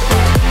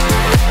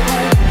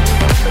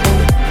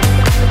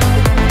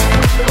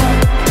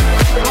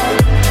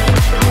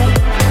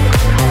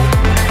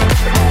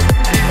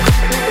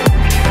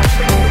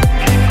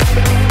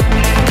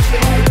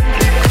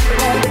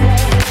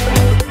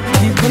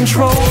 Keep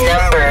control.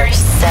 Number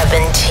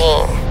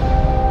 17.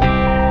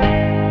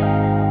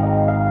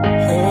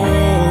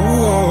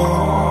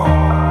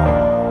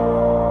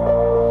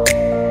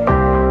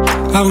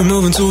 Are we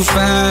moving too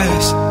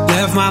fast?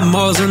 Left my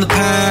morals in the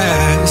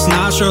past.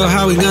 Not sure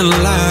how we gonna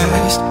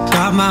last.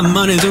 Got my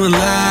money doing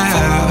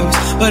laps,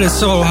 but it's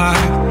so hot.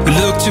 We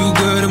look too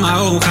good in my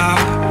old car.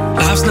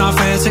 Life's not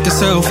fair, take a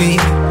selfie.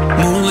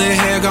 Moonlit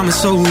hair got me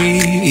so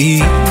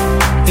weak.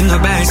 In the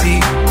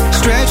backseat,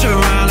 stretch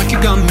around like you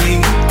got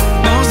me.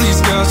 Most of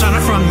these girls trying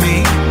to front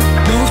me.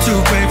 Move too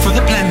quick for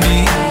the plan B.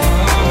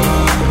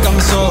 Got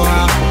me so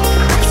hot,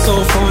 so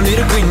far need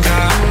a green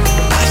card.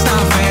 Life's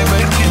not fair, but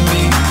it can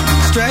be.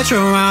 Stretch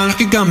around like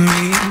you got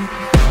me.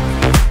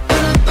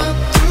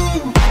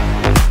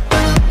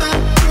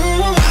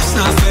 It's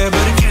not fair,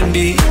 but it can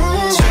be.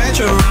 Stretch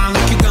around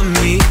like you got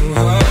me.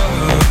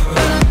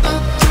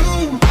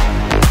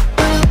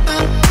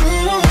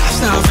 It's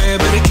not fair,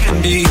 but it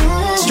can be.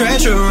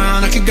 Stretch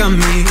around like you got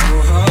me.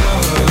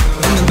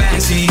 In the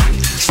backseat,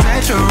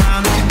 stretch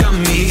around like you got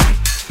me.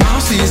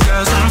 Most of these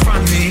girls trying to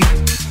front me.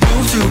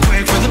 Move too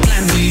quick for the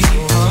plan B.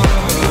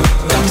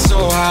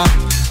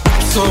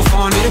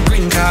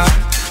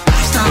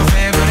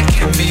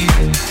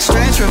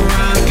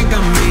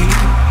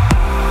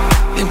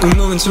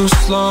 too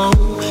slow.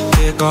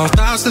 Kick off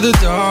thoughts to the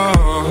door.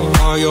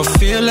 All your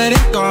fear, let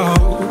it go.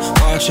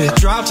 Watch it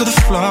drop to the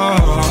floor.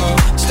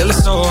 Still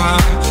it's so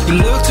high. You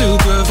look too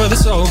good for the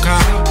soul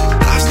car.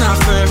 Life's not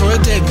fair for a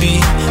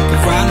deadbeat,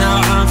 but right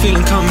now I'm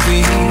feeling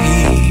comfy.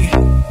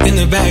 In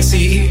the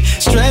backseat,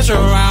 stretch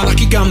around like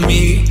you got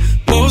me.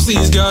 Most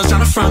these girls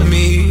tryna front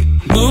me.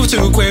 Move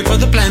too quick for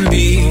the plan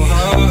B.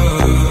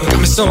 Got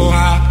me so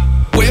high.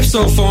 Whip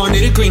so far,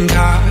 need a green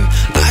card.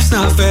 Life's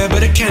not fair,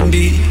 but it can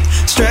be.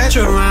 Stretch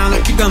around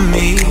like you got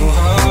me.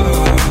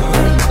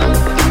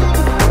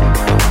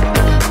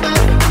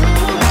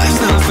 Life's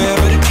not fair,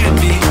 but it can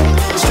be.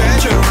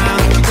 Stretch around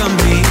like you got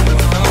me.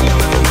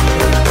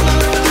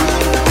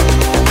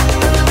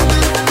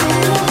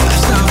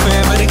 Life's not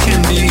fair, but it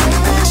can be.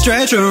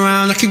 Stretch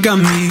around like you got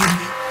me.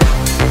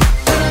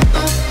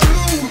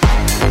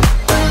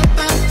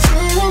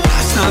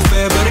 Life's not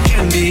fair, but it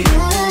can be.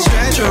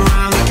 Stretch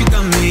around like you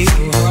got me.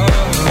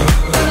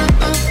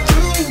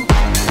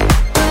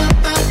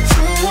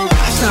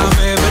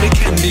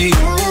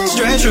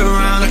 Stretch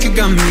around like you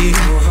got me.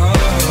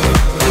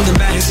 In the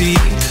backseat,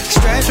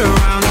 stretch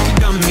around like you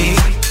got me.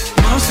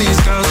 Most these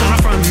girls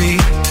tryna front me.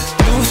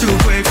 Move too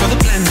quick for the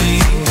plan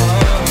B.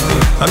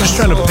 I'm just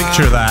trying to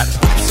picture that.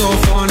 So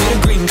far, need a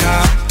green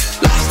card.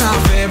 Life's not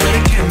fair, but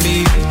it can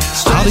be.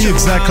 How do you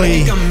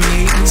exactly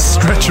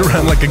stretch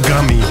around like a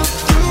gummy?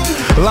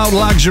 Loud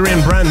Luxury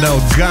and Brando,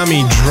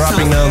 Gummy,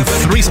 dropping down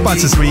 3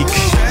 spots this week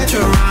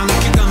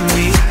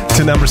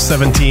to number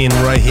 17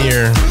 right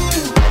here.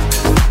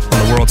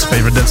 The world's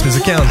favorite dance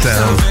music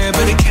countdown.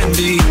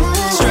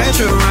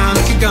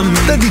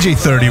 The DJ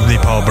 30 with the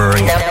Paul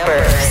Burry.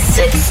 Number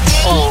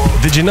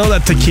 16. Did you know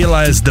that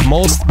tequila is the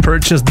most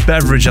purchased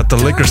beverage at the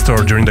liquor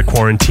store during the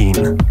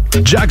quarantine?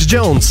 Jax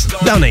Jones,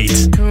 down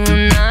 8.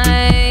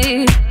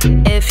 Tonight,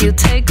 if you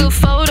take a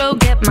photo,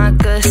 get my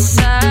good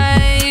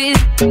side.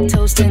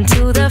 Toasting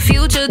to the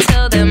future,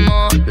 tell them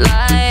more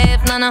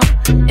life. No, no.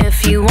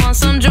 If you want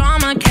some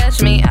drama,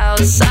 catch me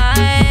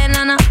outside.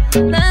 No, no.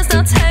 Let's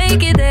not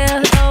take it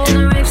there.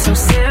 So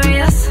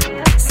serious,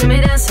 see me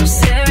dance so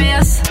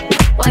serious.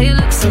 Why you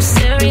look so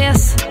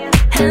serious?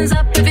 Hands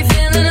up if you're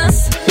feeling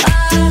us.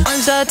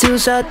 1 shot, 2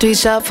 shot, 3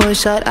 shot, 4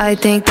 shot. I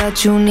think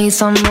that you need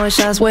some more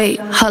shots. Wait,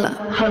 holla,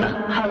 holla,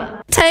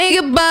 holla. Take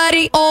your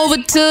body over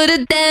to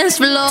the dance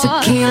floor.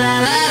 Tequila,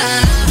 la, la,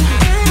 la.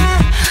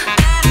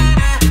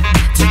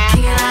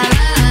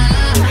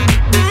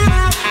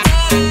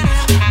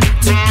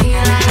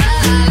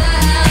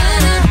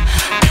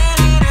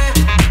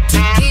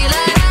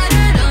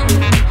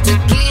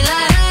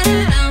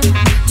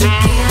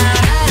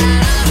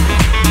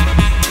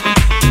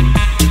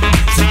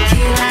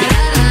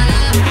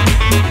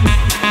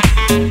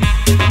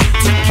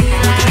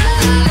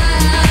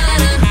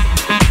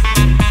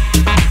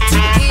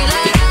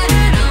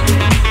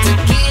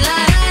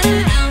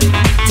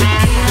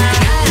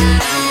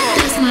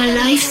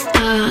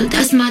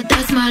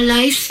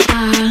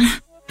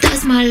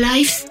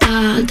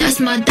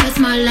 That's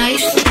my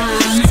lifestyle.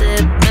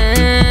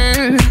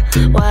 Sipping,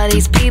 why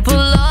these people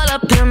all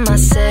up in my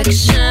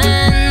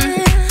section?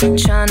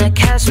 Tryna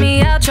catch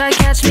me out, try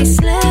catch me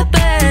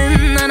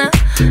slipping.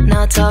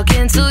 Not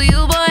talking to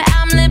you, boy,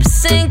 I'm lip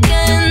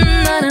syncing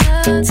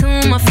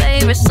to my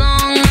favorite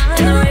song.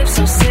 And the rape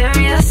so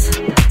serious,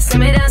 see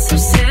me dance so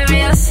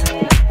serious.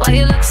 Why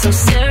you look so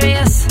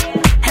serious?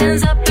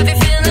 Hands up if you're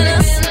feeling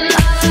us.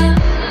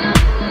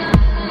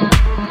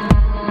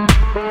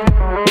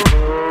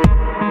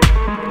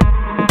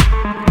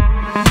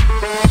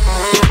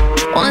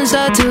 1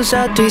 shot, 2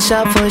 shot, 3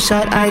 shot, 4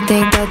 shot. I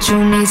think that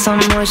you need some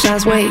more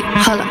shots. Wait,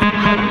 holla.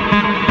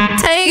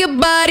 Take your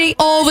body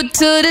over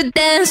to the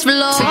dance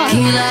floor.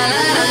 Tequila, la,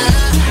 la,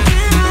 la.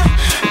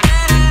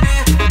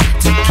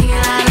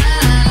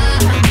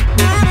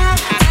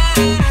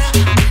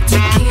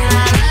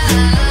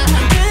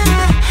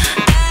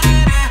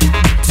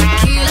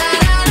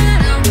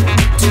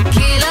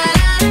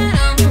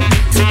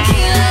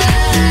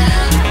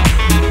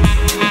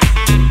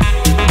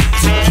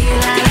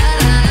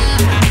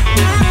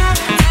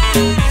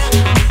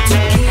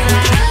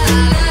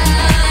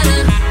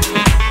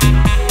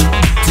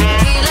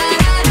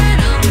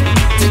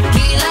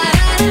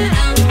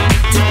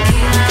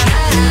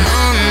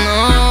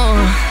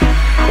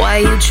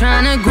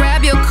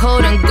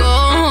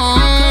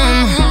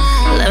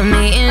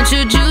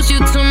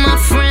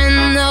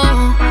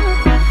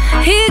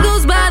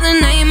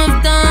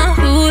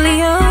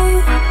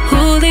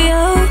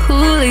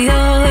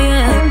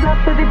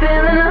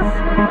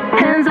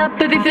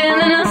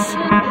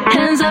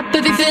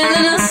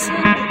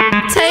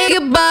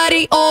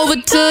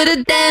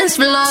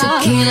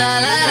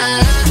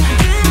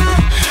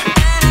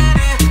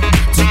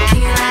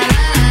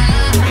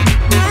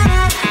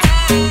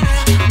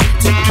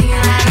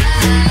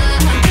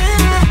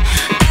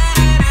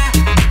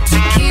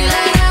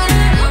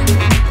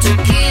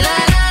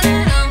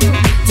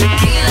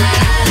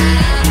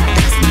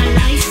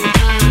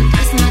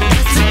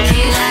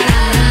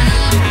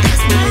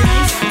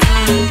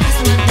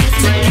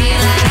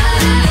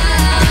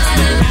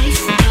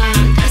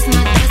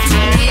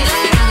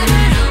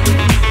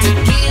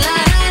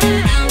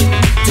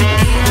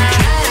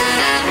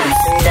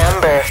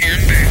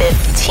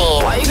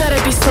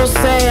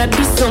 I'd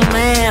be so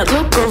mad.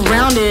 Look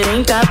around, it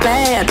ain't that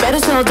bad. Better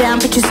slow down,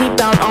 put your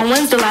seatbelt on.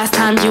 When's the last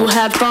time you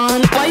had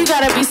fun? Why you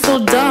gotta be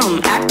so dumb,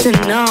 acting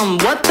numb?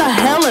 What the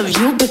hell have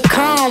you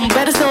become?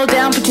 Better slow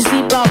down, put your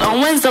seatbelt on.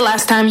 When's the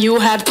last time you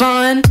had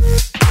fun?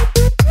 When's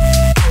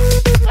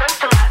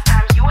the last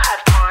time you had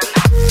fun?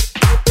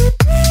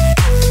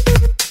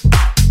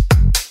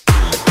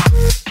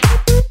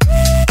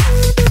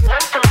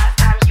 When's the last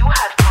time you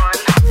had fun?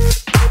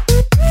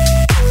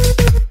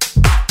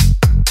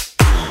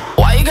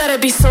 Why you gotta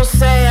be so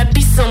sad,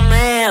 be so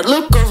mad?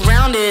 Look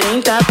around, it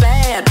ain't that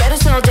bad. Better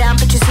slow down,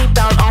 put your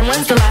seatbelt on.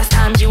 When's the last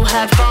time you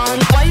had fun?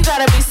 Why you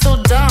gotta be so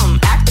dumb,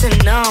 acting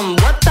numb?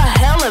 What the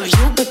hell have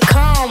you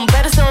become?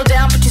 Better slow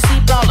down, put your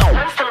seatbelt on.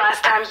 When's the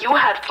last time you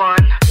had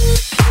fun?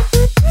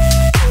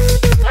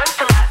 When's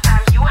the last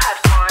time you had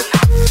fun?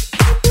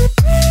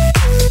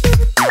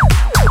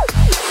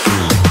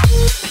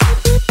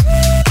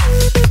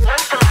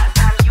 When's the last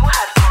time you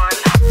had fun?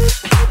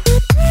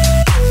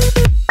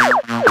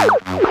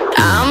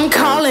 I'm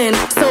calling,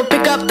 so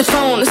pick up the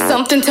phone.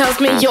 Something tells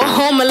me you're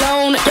home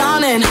alone,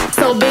 yawning.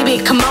 So baby,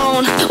 come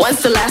on.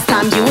 When's the last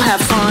time you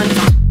have fun?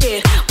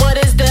 Yeah, what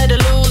is there to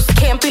lose?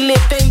 Can't be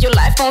living your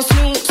life on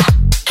snooze.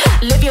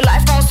 Live your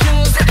life on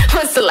snooze.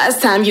 When's the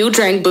last time you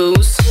drank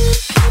booze?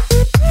 When's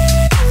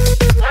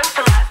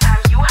the last time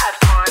you had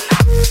fun?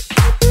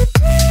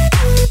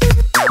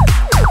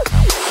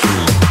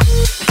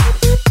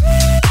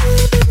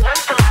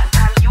 When's the last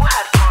time you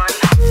had fun?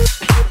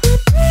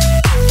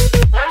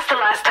 When's the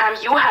last time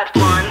you had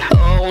fun?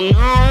 Oh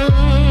no,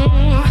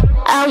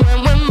 I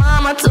went when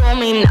mama told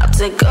me not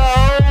to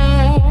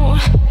go,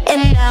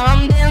 and now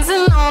I'm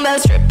dancing on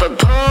that stripper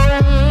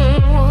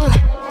pole.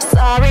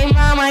 Sorry,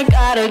 mom, I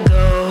gotta go.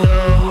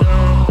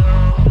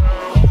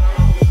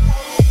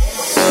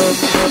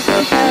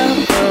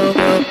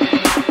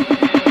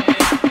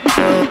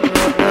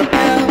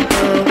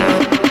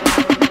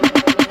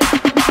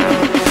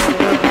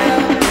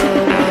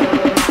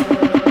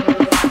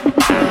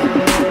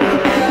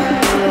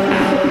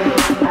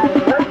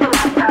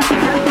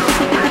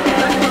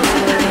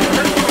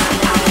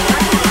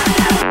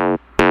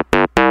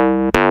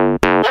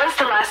 When's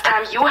the last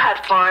time you had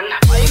fun?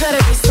 Why you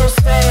gotta be so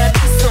sad,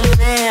 be so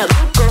mad?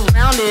 Look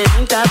around, it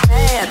ain't that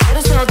bad.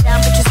 Better slow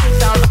down, put your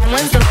seatbelt on.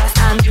 When's the last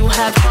time you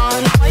had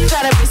fun? Why you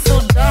gotta be so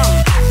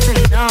dumb,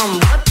 acting numb?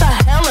 What the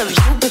hell have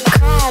you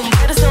become?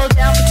 Better slow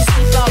down, put your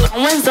seatbelt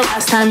on. When's the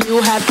last time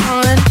you had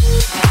fun?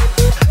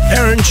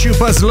 Aaron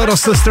Chupa's little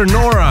sister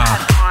Nora.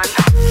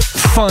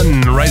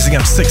 Fun, rising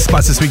up 6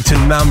 spots this week to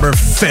number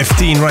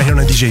 15 right here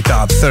on the DJ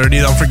Top 30.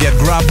 Don't forget,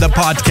 grab the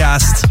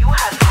podcast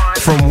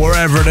from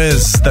wherever it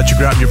is that you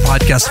grab your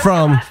podcast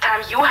from.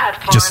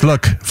 Just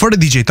look for the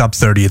DJ Top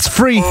 30. It's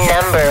free.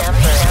 Number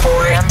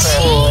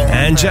 14.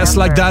 And just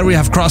like that, we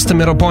have crossed the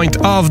middle point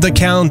of the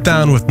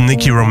countdown with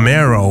Nicky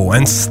Romero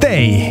and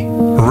Stay,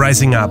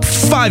 rising up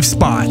 5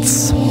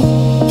 spots.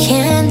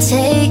 Can't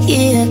take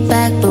it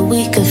back, but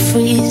we could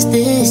freeze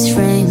this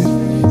frame.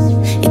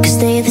 It could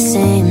stay the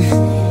same.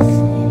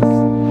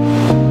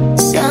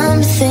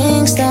 Some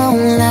things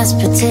don't last,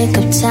 but take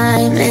up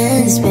time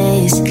and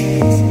space.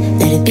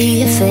 Let it be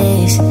your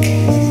face.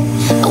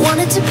 I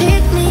wanted to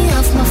pick me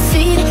off my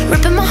feet,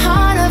 ripping my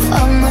heart off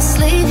of my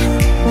sleeve,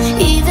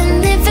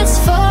 even if it's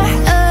for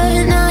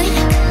a night.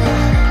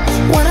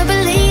 Wanna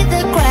believe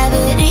that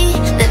gravity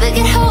never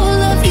get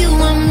hold of you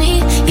and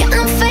me. Yeah,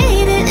 I'm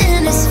faded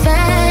in this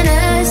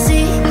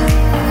fantasy.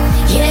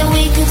 Yeah,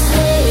 we could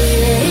stay.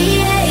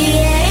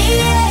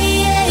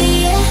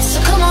 So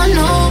come on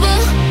over,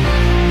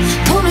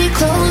 pull me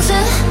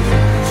closer.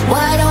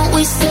 Why don't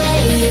we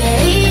stay?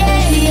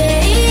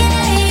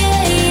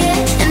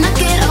 And I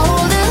get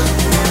older,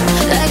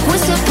 like we're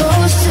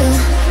supposed to.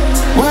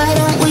 Why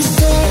don't we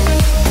stay?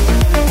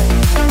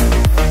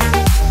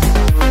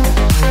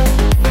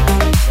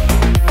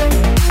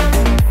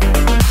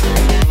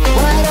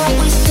 Why don't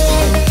we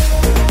stay?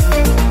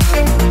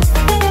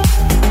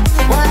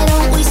 Why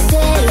don't we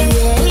stay?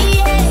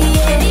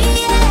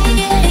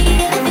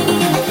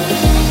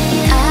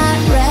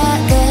 I'd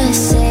rather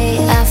say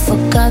I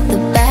forgot the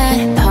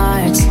bad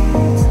parts,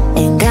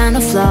 ain't got no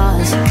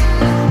flaws.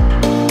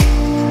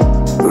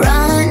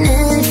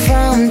 Running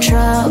from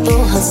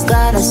trouble has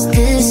got us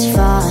this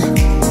far.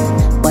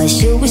 Why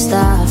should we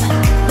stop?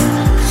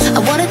 I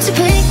wanted to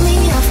pick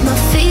me off my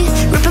feet,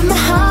 ripping my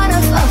heart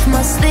off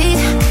my sleeve,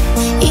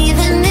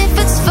 even if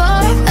it's for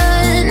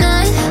a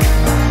night.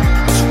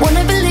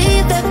 Wanna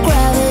believe that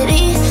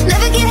gravity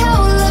never get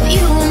hold of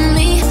you and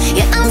me.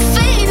 Yeah, I'm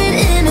faded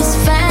in this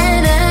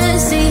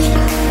fantasy.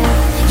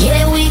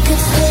 Yeah, we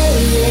could stay.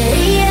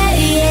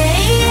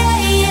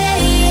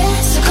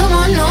 So come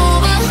on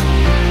over,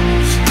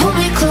 pull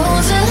me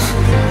closer.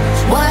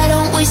 Why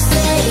don't we stay?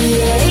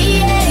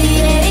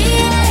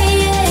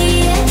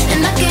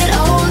 And I get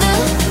older,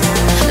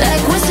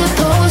 like we're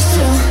supposed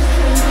to.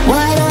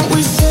 Why don't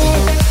we stay?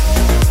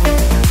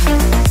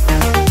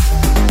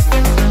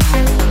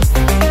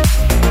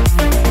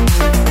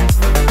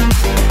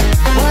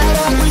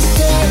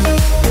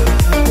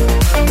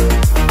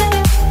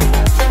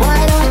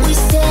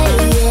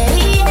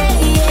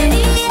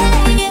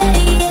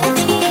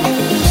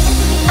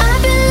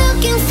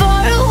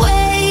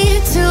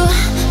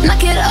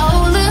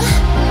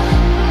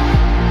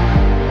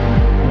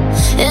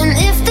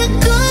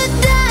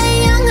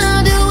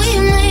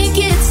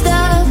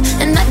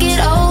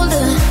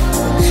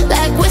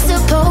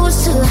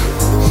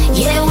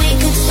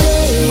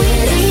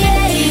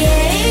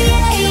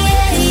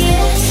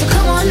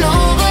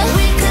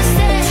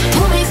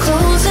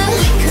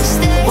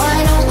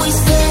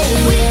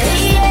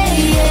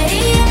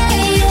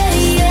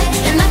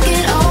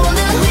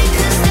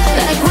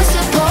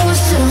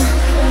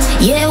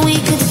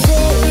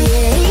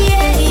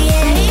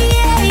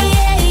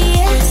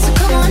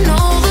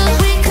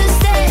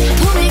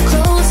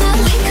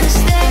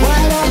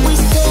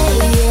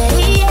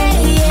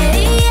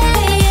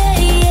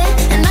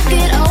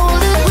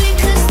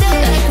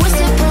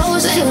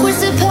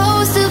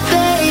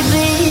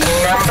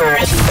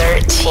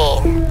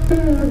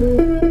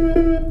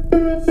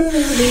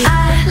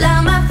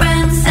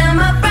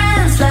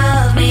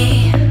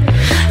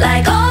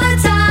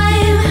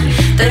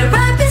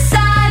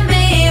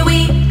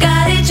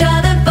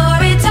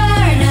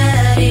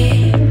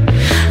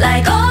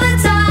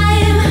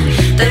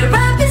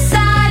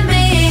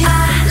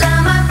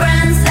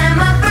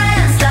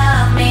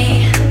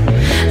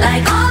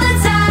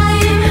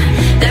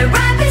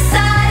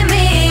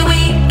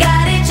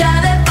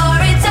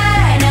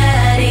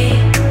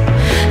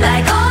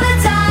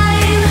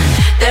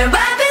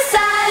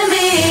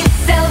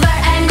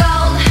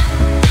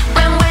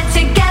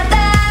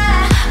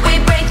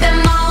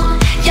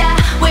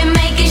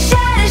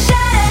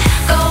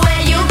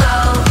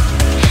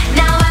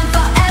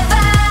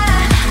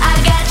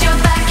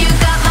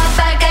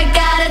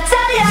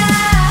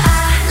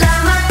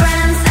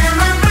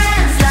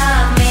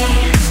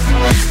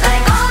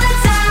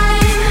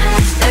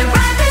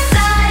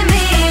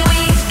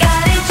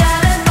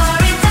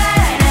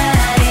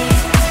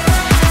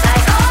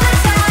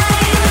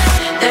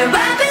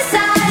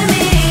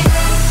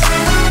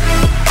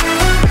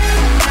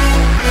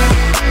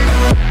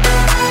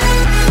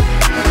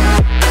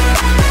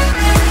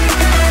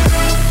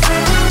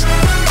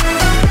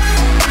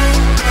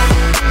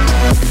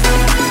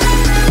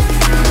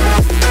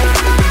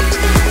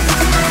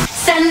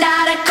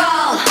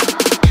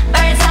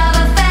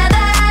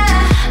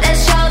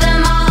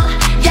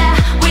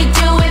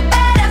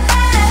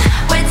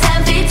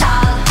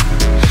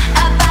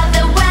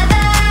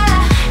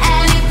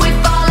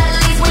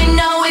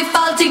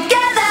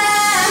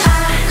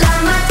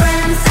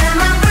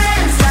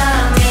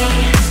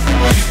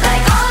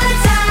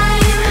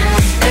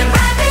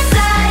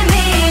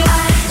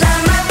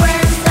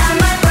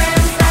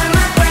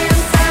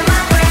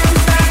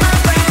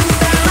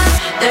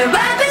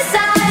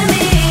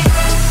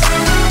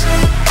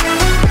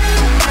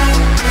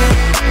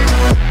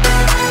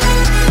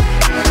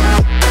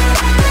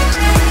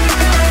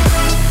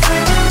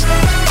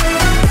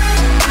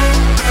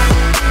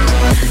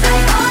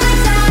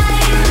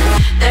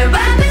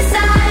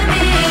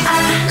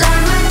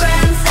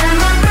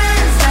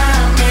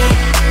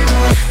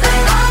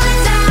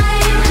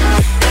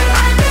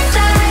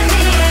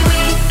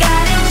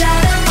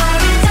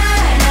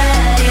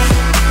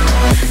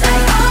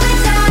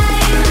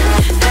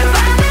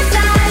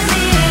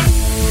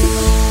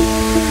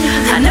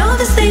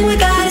 thing we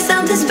got is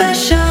something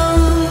special.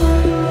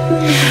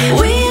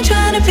 We ain't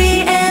trying to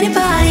be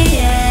anybody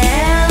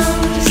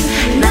else.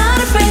 Not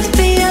afraid to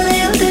be a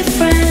little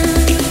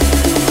different.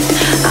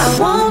 I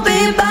won't be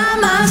by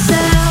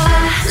myself.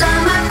 I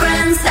love my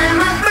friends and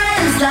my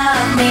friends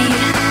love me.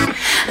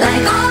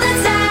 Like all the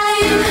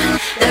time,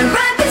 they're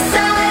right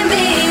beside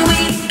me. We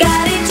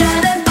got each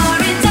other for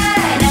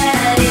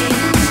eternity.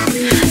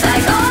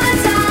 Like all the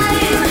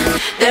time,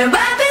 they're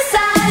right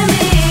beside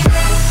me.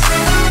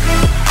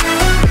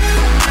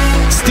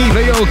 Steve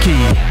Aoki,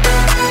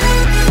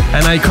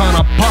 an icon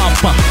of pop.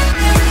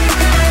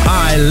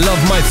 I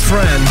love my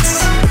friends.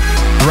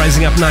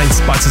 Rising up 9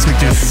 spots this week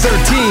to 13.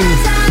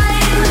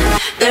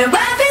 They're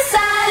right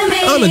beside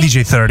me. On the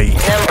DJ 30.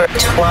 Number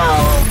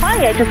 12.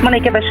 Hi, I just want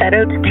to give a shout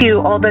out to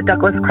all the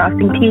Douglas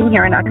Crossing team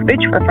here in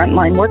Uxbridge for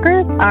frontline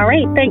workers. All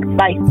right, thanks.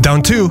 Bye.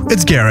 Down 2,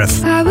 it's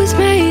Gareth. I was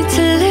made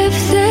to live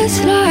this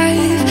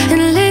life,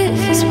 and live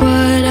is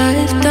what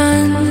I've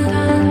done.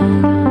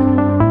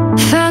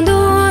 Found a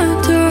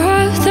wonder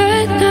of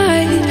the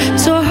night,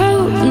 so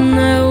hoping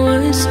I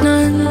was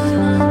none.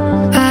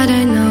 But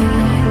I know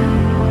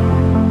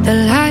the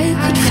light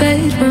could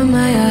fade from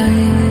my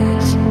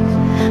eyes.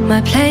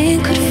 My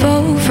plane could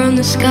fall from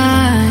the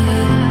sky.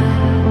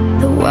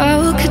 The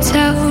world could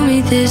tell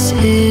me this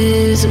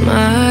is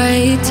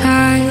my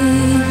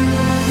time.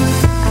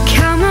 I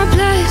count my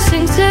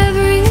blessings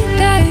every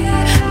day.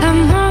 I'm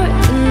more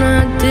than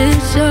I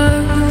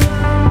deserve.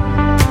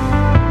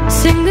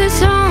 Sing this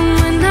song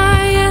when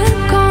I am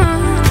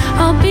gone.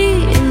 I'll be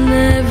in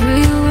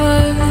every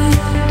word.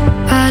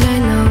 But I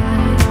know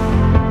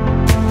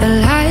the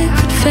light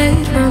could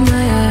fade from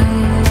my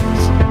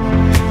eyes.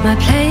 My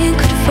plane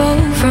could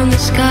fall from the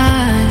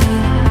sky.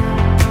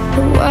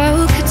 The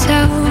world could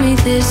tell me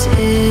this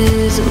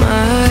is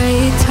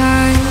my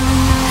time.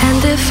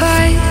 And if I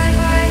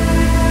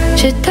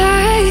should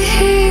die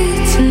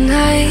here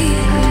tonight,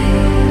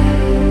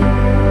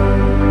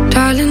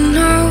 darling,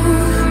 know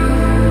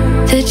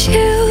that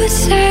you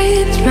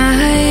saved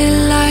my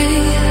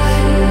life.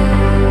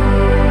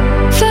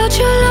 Felt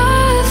your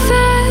love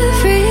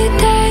every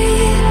day.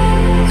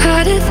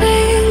 Not a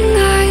thing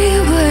I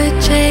would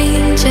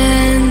change,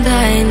 and I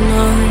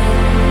know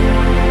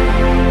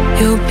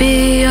you'll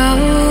be okay.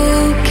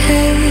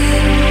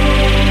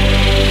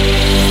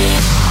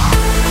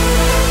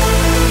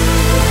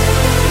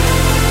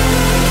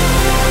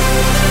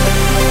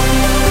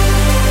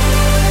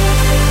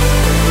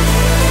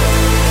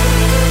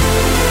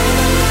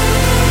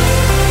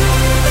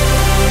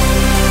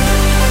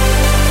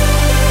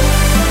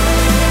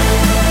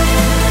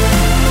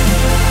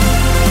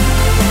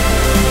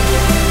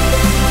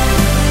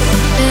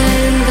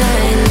 And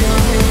I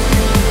know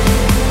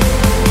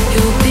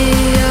you'll be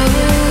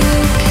okay.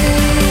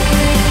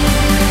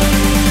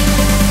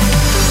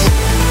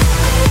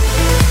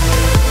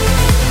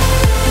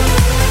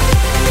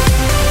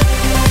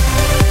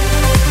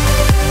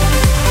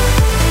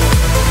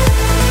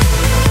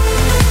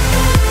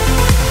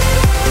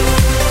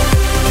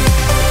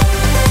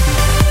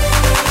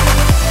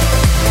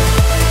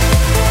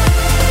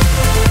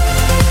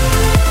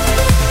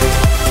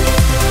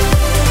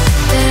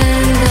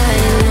 And I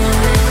know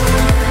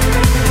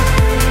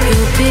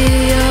you'll be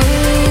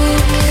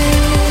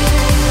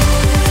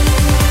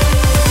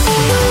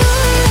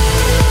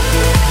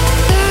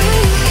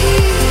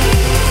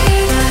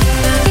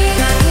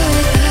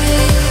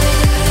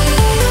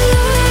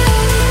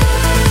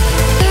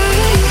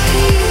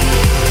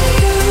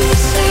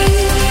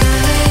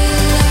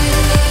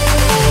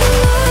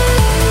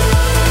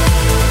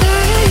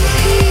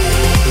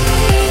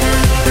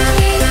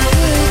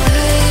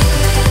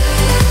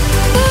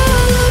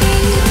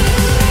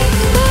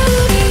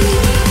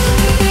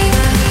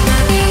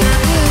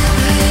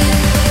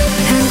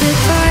And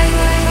if I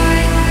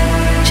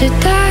should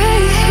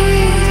die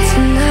here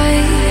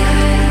tonight,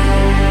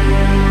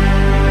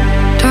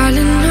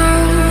 darling,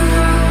 know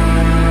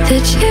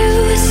that you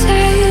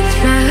saved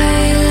my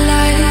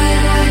life.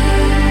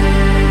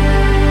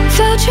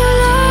 Felt your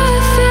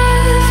love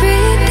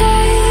every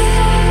day.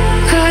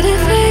 Not a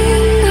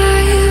thing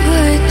I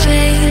would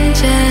change,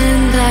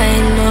 and I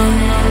know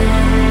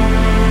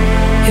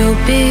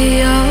you'll be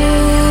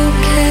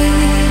okay.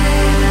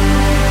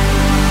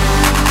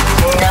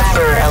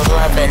 Number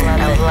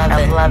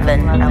 11.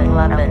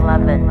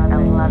 11.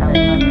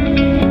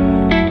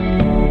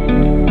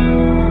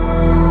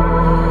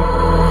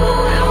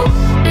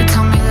 You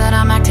tell me that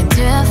I'm acting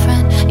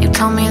different. You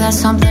tell me that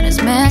something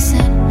is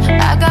missing.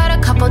 I got a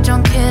couple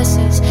drunk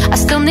kisses. I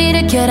still need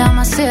to get out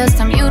my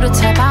system. You the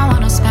type I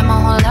wanna spend my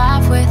whole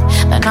life with,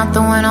 but not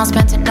the one I'll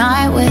spend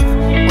tonight with.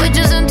 We're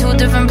just in two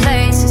different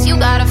places. You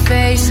gotta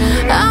face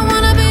it. I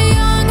wanna be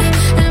young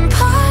and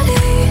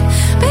party.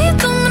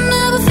 Become and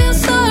never feel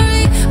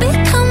sorry.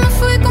 Become a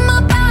freak with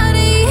my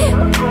body.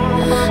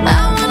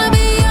 I wanna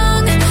be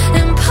young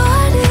and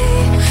party.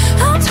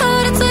 I'll try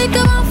to take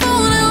up my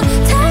phone out.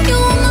 Tell you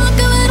I'm not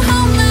going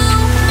home now.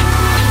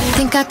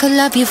 Think I could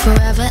love you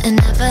forever and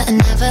ever and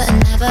ever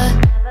and ever,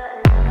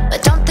 but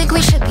don't think think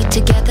we should be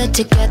together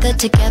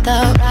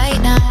right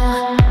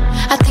now.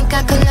 I think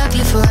I could love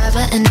you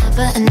forever and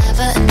ever and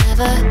ever and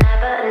ever.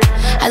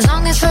 As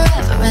long as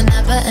forever and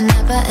ever and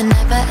ever and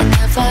ever and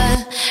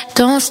ever.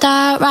 Don't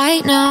start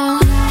right now.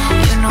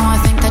 You know I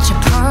think that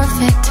you're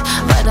perfect,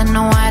 but I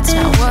know why it's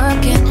not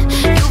working.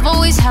 You've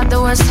always had the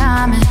worst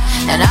timing,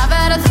 and I've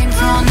had a thing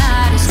for all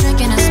night. It's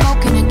drinking and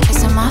smoking and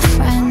kissing my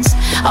friends.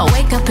 I'll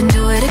wake up and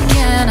do it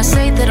again. I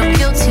say that I'm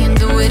guilty and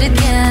do it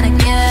again,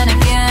 again,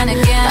 again,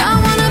 again. I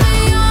wanna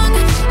be young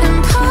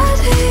and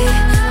party,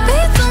 be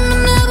dumb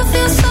and never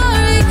feel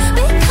sorry,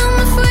 become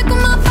a freak with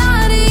my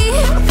body.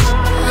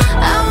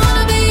 I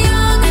wanna be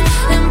young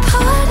and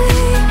party.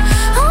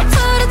 I'm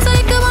tired of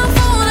taking my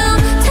phone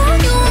out, tell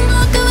you I'm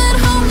not coming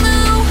home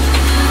now.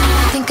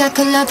 I think I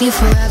could love you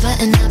forever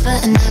and ever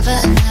and ever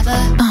and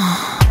ever.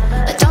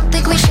 I don't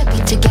think we should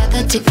be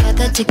together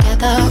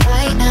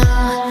right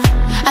now.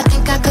 I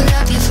think I could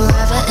love you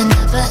forever and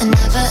ever and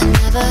ever and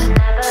ever.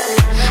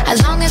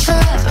 As long as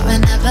forever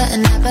and ever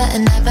and ever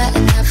and ever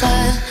and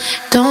ever.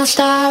 Don't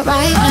start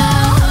right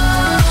now.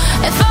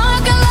 If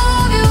I can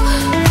love you,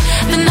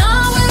 then I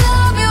will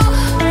love you.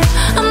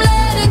 I'm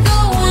letting go,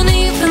 and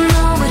even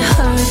though it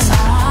hurts,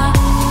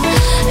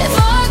 if I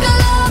can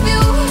love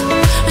you,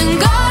 then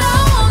God I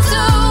want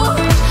to.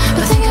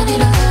 I think I need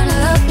to learn to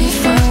love me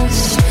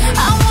first. I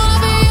wanna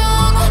be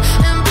young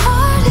and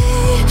party,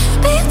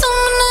 be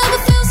dumb and never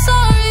feel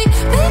sorry,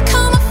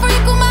 become a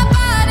freak with my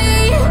body.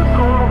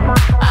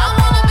 I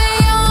wanna be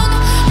young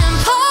and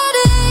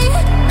party.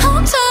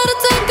 I'm tired of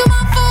taking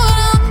my foot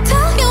out,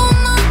 tell you I'm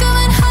not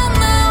coming home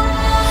now.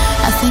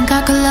 I think I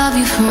could love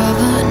you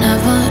forever and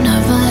ever and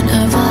ever and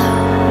ever,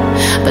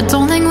 but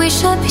don't think we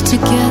should be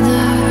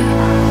together.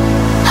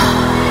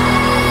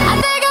 I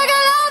think I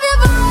could love you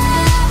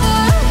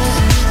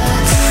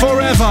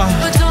Forever.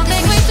 but don't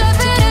think we should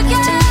be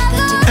together.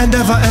 And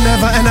ever and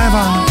ever and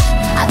ever.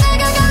 I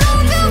think I could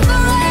love you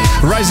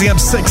forever. Rising up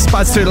 6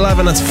 spots to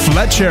 11, it's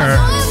Fletcher.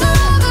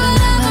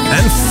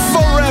 And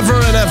forever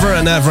and ever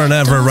and ever and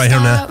ever right here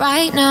now.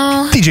 Right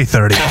now. DJ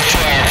 30.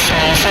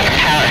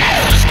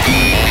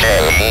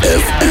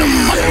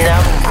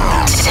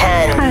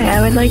 Hi,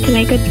 I would like to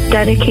make a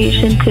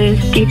dedication to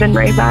Stephen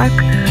Rayback,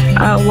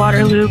 a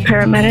Waterloo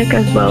paramedic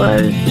as well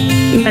as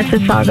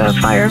Mississauga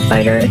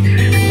firefighter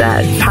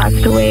that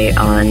passed away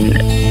on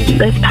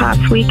this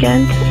past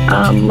weekend.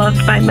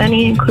 Loved by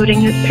many,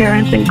 including his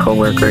parents and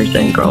co-workers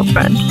and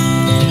girlfriend.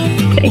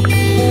 Thanks.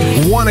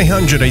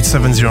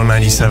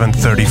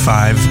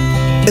 1-800-870-9735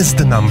 is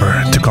the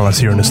number to call us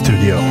here in the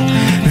studio.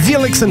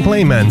 Felix and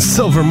Playman,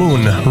 Silver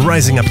Moon,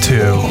 Rising Up 2.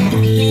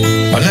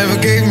 I never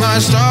gave my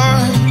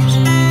stars,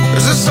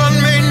 cause the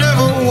sun may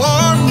never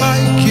warm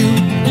like you,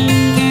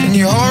 and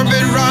your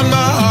orbit round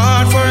my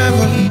heart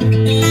forever.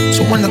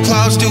 So when the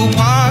clouds do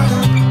part,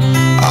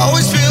 I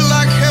always feel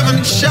like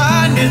heaven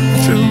shining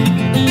through,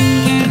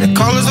 and the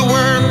colors of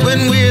work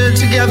when we're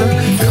together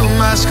fill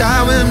my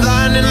sky with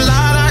blinding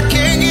light. I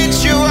can't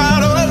get you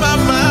out of my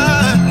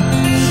mind,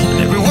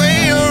 and every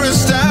way you're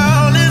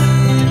astounding,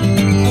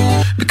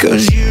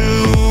 because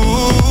you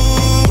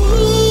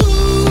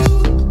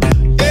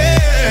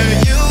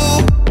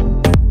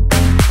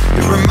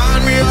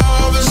remind me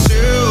of a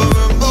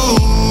silver moon.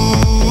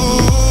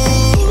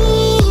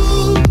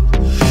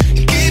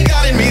 You keep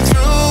guiding me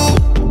through.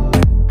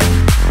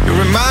 You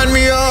remind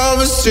me of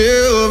a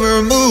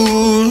silver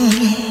moon.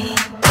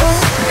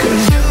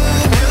 Because you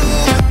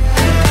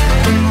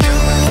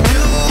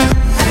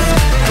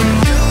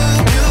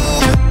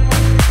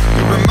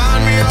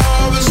remind me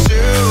of a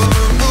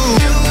silver moon.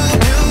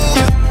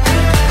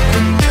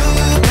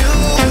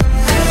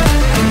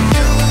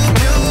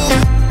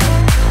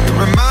 You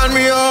remind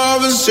me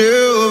of a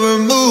silver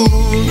moon.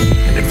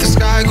 And if the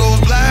sky goes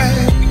black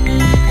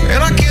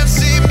and I can't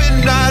see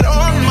midnight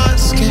on my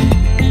skin,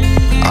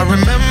 I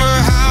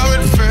remember how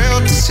it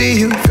felt to see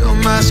you fill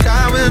my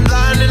sky with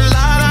blinding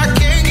light. I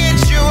can't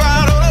get you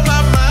out of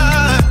my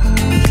mind,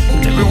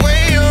 and every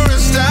way you're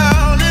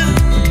astounding,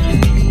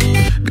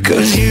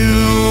 because you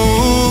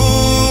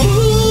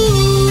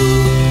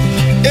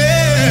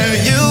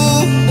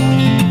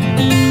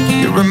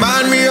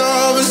remind me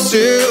of a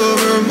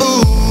silver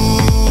moon.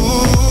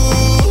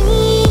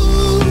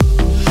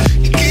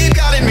 You keep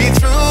guiding me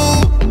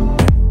through.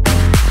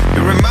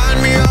 You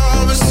remind me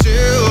of a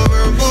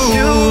silver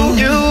moon.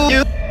 You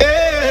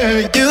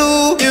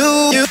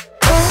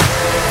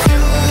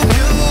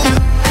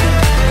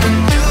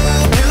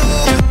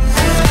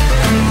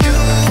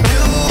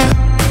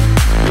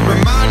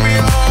remind me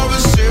of a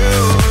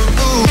silver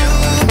moon.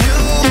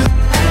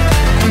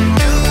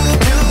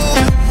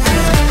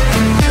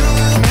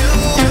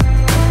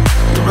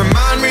 You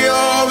remind me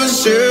of a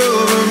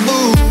silver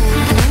moon.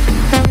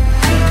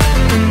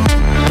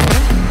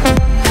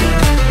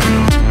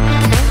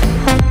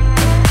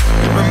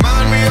 You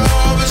remind me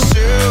of a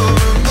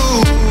silver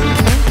moon.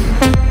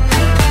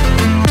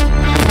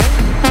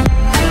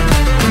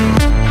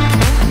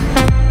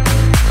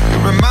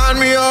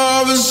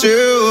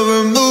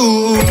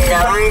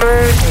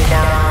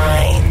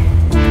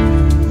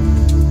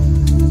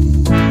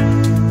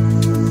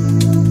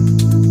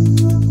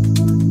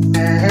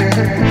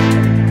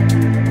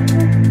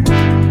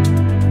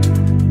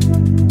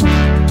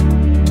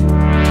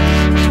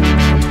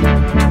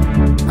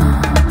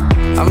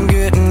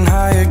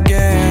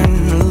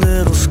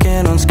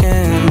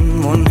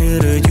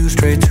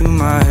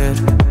 head.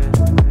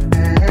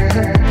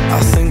 I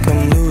think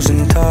I'm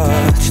losing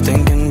touch,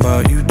 thinking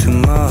about you too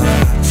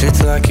much.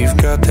 It's like you've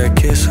got that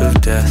kiss of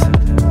death.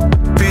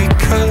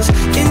 Because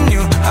in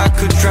you I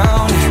could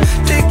drown.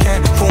 They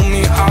can't pull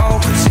me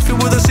out. Cause if it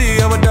were the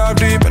sea I would dive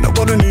deep, and I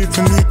wouldn't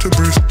even need to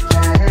breathe.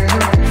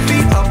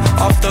 Feet up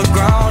off the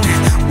ground,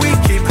 we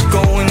keep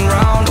going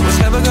round. It was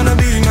never gonna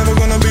be, never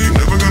gonna be,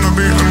 never gonna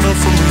be enough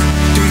for me.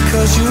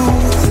 Because you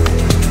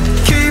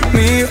keep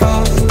me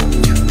up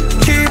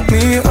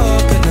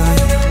at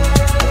night.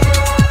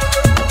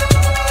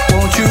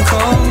 Won't you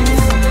come?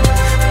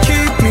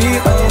 Keep me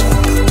up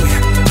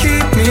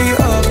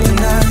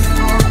tonight.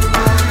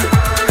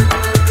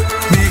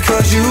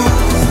 Because you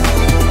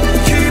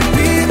keep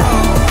me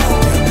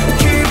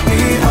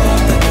up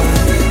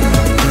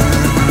at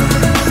night.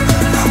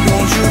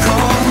 Won't you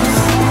come?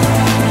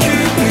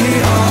 Keep me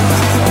up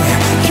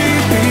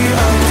tonight.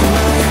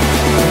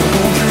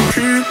 Won't you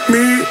keep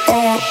me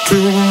up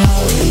tonight?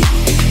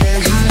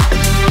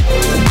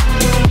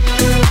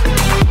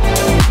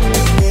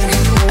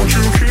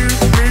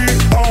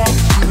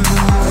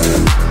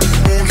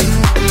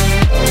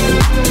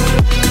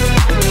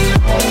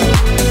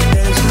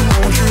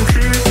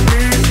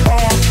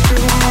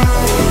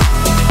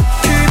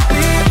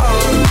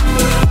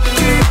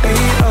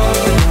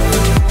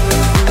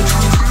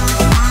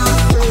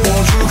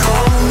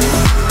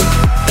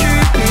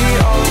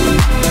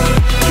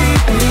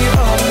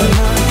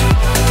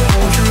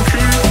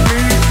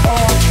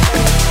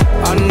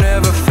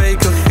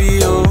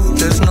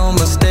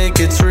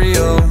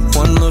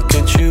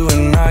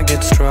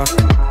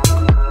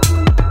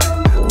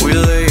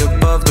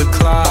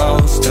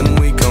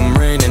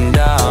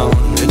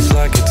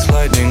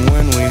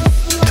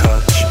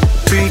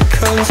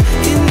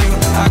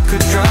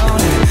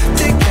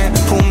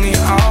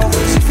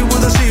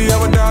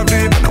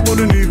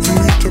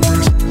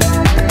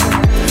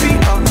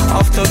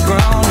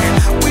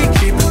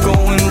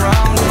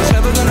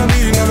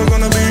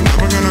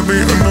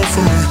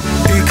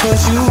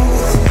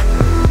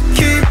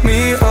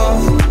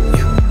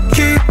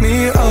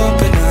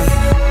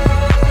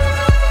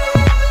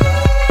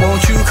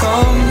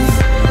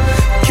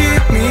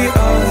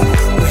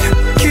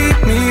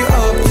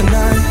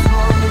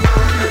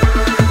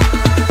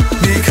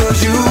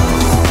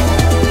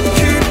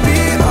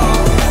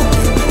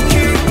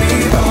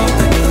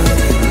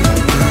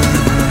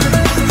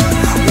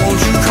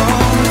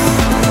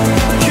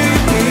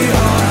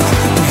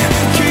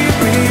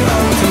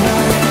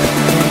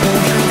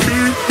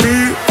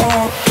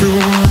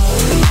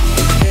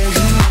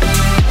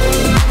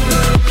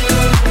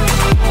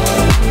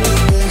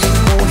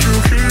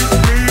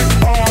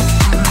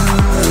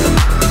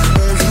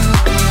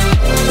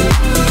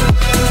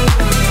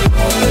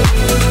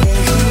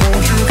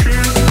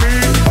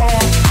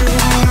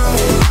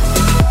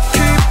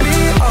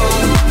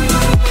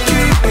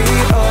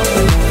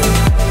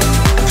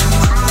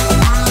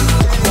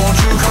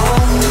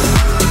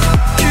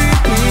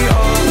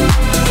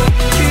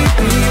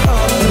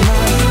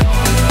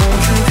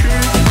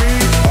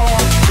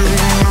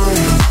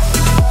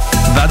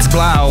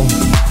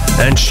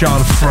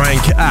 Sean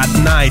Frank at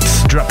Night,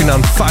 dropping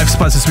on 5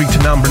 spots this week to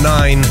number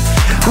 9,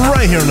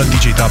 right here on the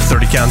DJ Top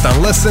 30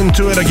 Countdown. Listen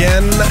to it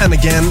again and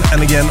again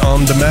and again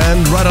on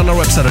demand, right on our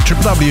website at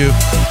www.djfm.ca.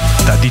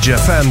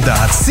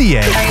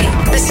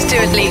 This is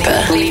Dua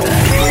Lipa.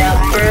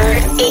 Number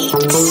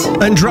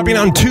 8. And dropping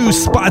on 2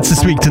 spots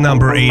this week to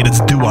number 8, it's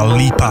Dua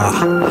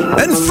Lipa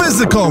and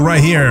Physical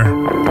right here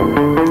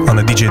on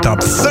the DJ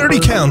Top 30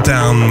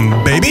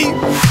 Countdown, baby.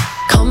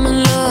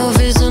 Common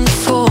love isn't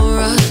for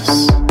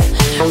us.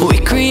 We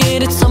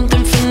created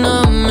something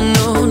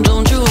phenomenal,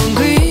 don't you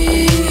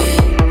agree?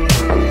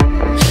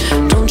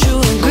 Don't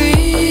you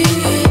agree?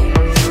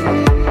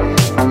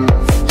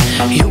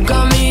 You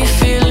got me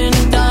feeling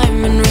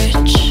diamond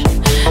rich.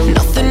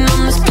 Nothing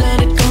on this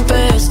planet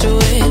compares to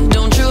it,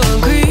 don't you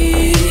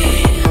agree?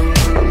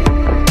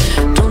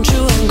 Don't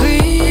you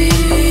agree?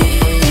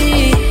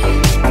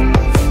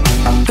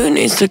 Who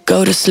needs to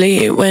go to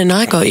sleep when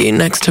I got you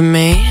next to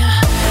me?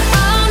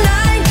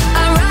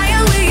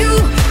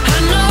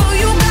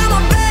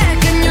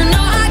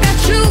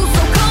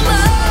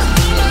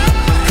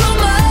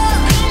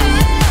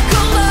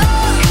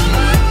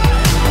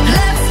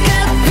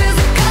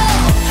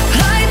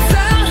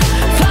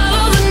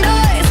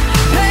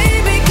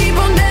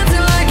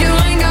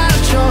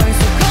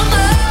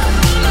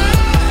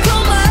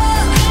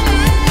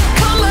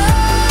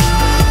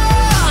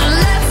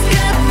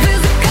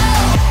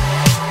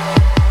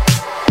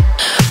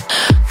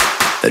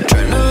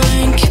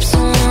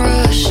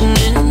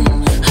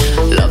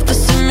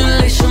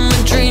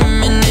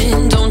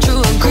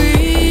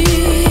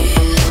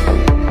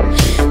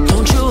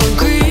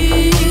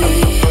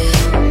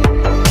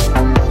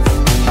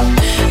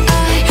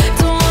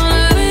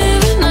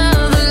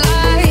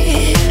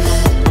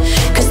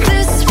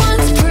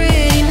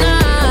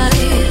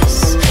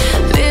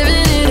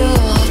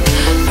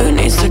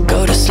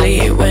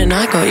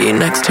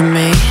 Next to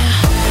me.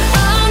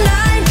 All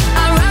night, I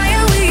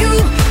ride with you.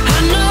 I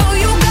know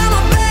you got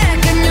my back,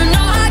 and you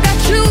know I got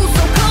you.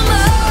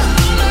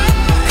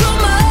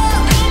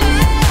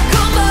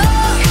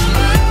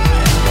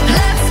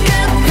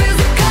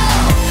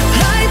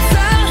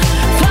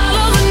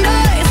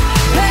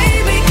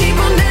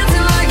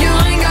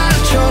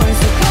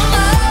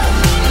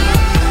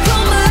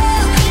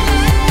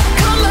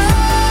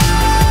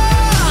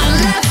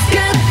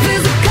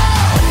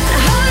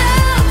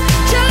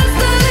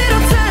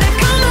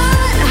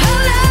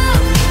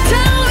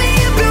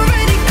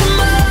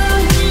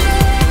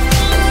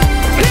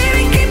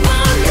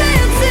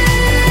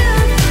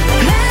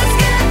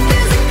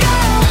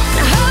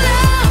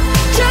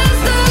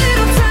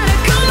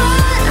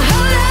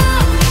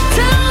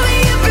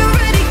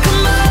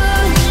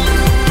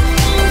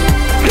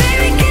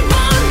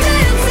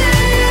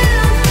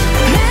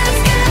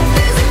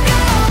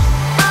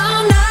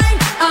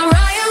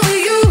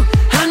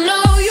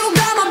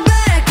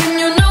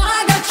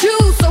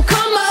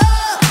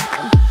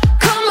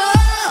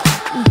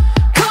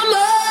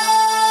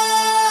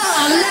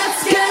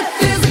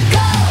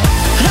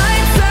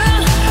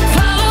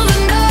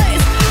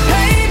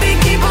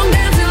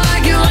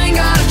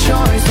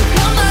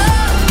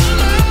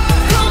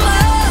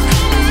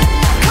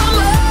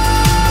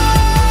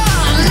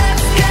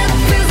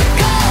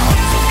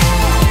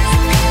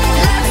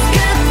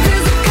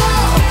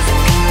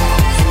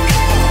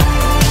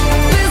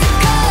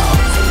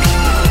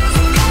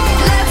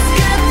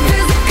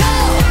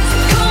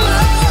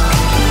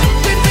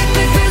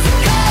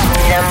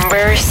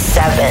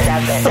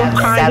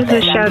 This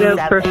is a shout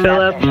out for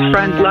Philip,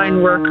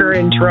 frontline worker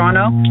in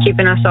Toronto,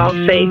 keeping us all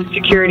safe,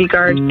 security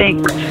guard.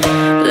 Thanks.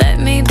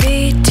 Let me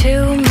be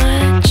too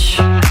much.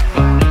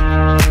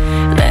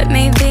 Let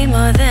me be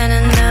more than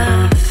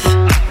enough.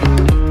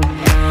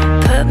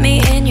 Put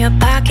me in your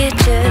pocket,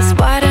 just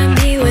water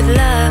me with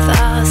love.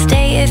 I'll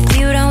stay if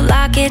you don't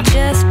lock it,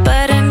 just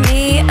butter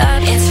me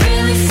up. It's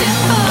really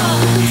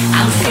simple,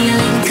 I'm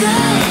feeling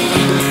good.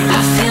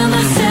 I feel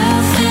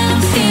myself and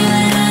I'm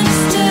feeling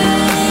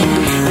understood.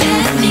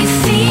 Let me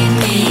feed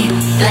me,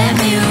 let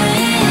me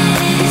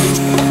rest.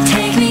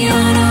 Take me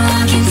on a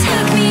walk and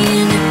tuck me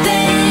into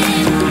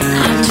bed.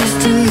 I'm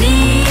just a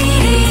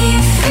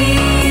needy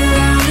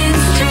feeling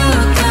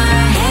struck by a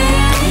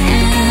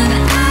hand.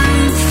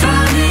 I'm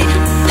falling,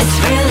 it's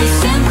really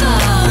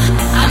simple.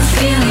 I'm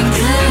feeling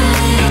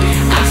good.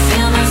 I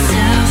feel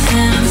myself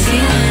and I'm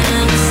feeling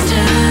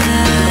understood.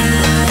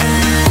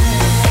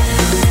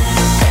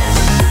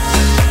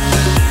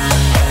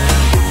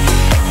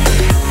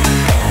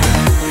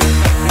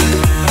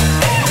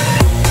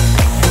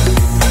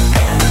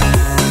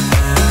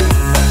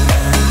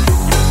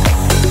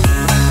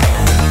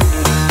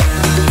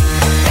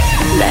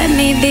 Let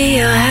me be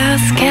your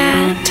house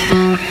cat.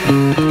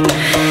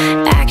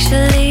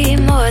 Actually,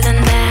 more than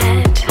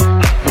that.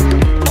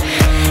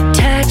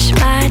 Touch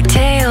my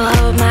tail,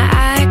 hold my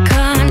eye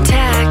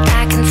contact.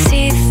 I can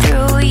see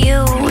through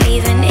you,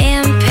 even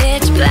in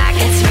pitch black.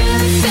 It's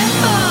really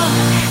simple,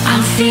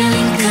 I'm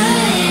feeling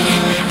good.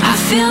 I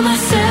feel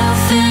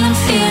myself and I'm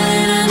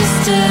feeling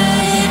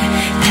understood.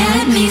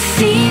 Pet me,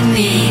 feed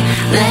me,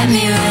 let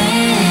me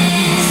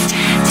rest.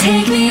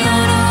 Take me on a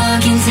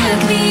walk and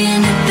tuck me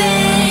into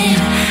bed.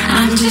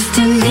 I'm just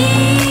a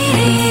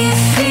needy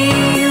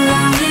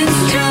feeling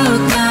struck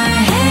by a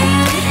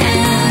hand.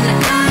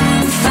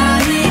 I'm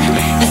falling,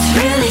 it's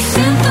really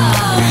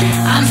simple.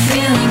 I'm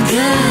feeling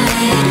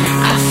good.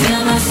 I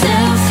feel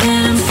myself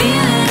and I'm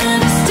feeling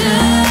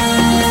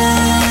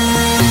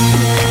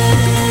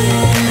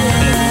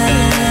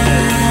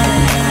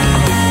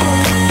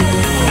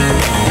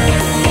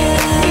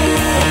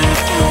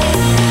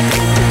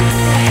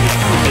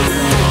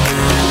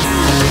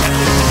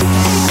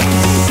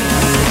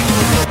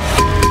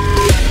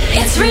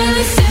It's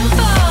really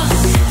simple,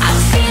 I'm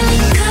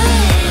feeling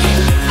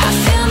good. I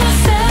feel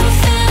myself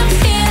and I'm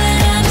feeling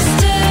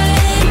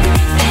understood.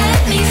 Pet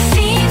me,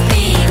 feed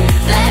me,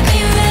 let me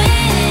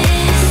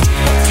rest.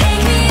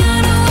 Take me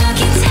on a walk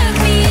and tuck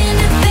me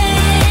into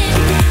bed.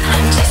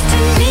 I'm just a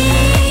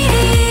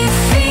needy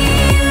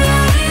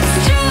feeling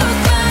struck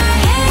by a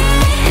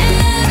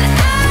hand.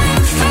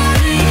 I'm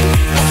falling,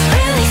 it's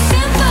really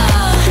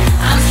simple.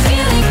 I'm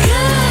feeling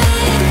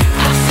good.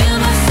 I feel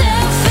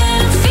myself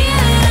and I'm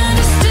feeling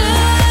understood.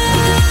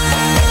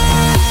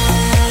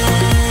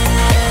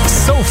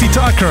 Sophie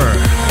Tucker,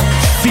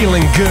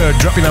 Feeling Good,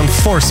 dropping down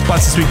 4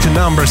 spots this week to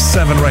number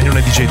 7 right here on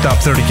the DJ Top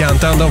 30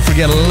 Countdown. Don't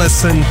forget,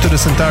 listen to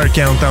this entire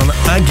countdown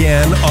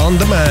again on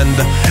demand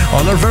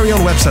on our very own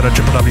website at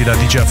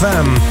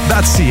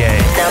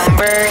www.djfm.ca.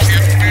 Number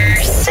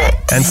 6.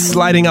 And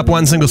sliding up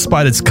one single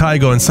spot, it's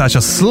Kygo and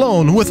Sasha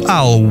Sloan with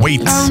I'll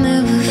Wait. I'll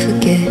never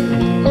forget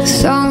the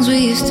songs we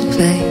used to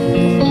play.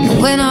 And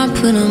when I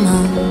put them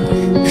on,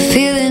 the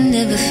feeling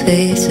never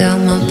fades out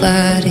my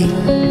body.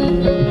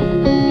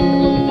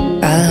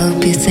 I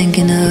hope you're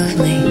thinking of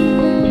me.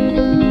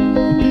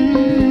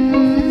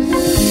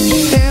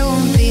 There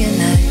won't be a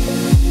night,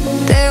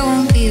 there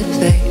won't be a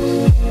place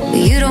where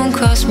you don't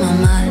cross my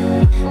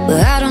mind,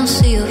 where I don't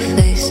see your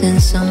face in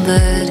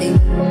somebody.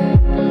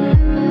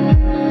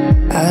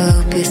 I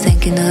hope you're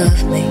thinking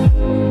of me.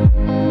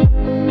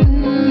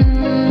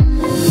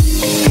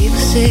 People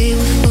say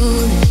we're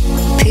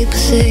foolish, people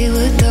say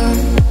we're dumb,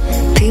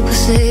 people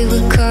say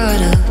we're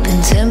caught up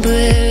in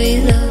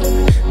temporary love.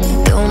 We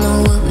don't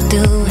know what we're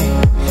doing.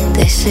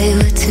 They say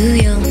we're too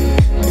young,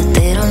 but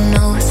they don't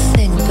know a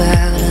thing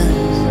about us.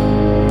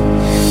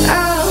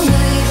 I'll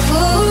wait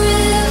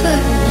forever,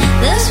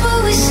 that's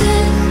what we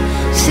said.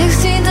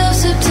 16th of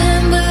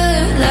September,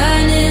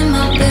 lying in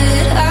my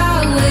bed.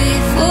 I'll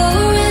wait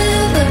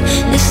forever,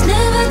 it's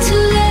never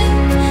too late.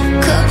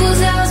 Couple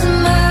thousand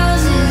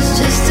miles is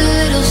just a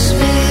little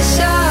space.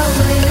 I'll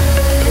wait.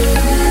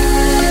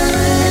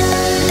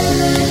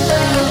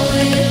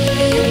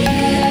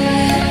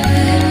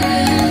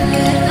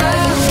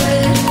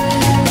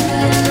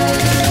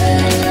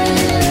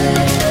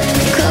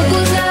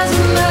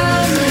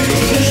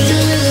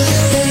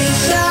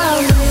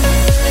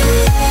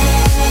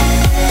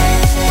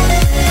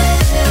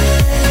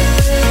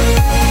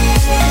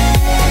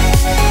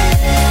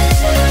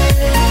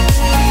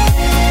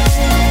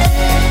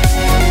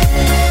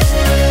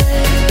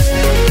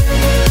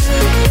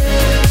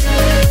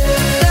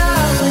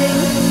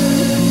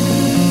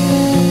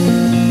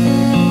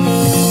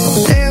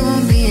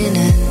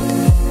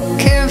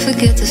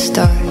 Forget to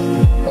start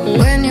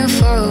when you're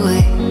far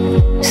away.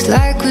 It's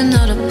like we're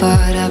not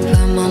apart. I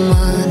put my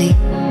money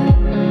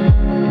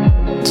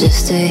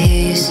just to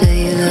hear you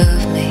say you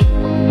love me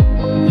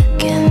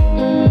again.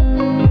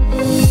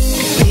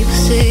 People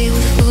say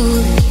we're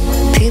foolish,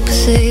 people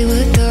say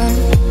we're dumb,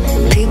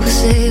 people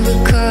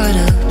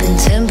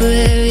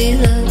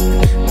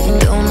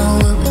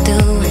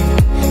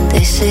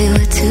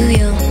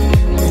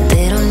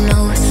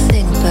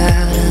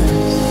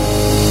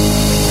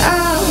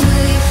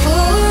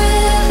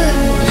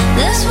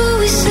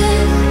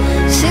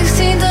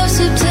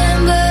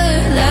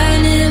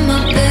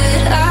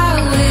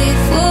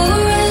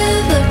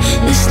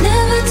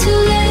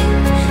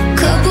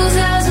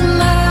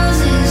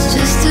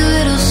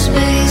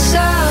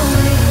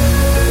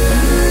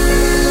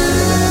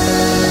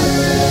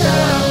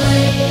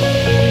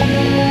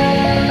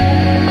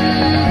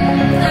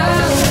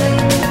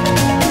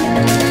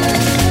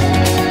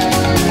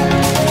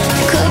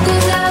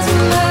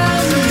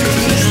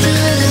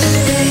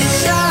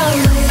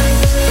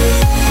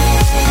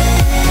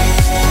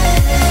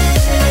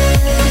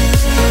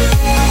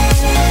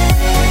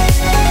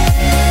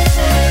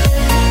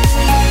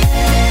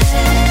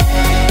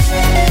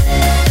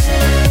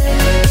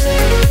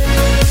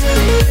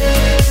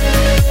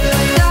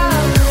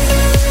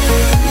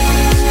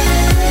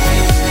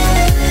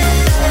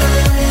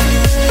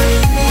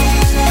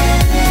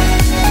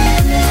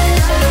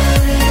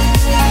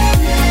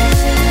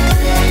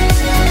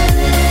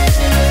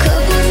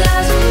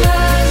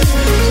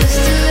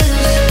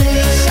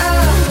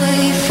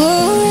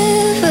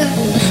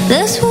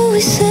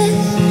said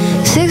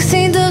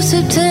 16th of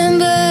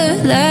September,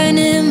 lying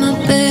in my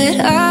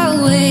bed,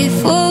 I'll wait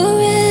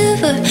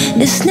forever.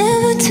 It's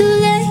never too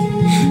late.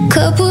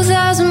 Couple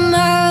thousand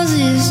miles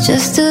is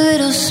just a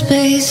little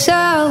space.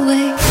 I'll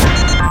wait.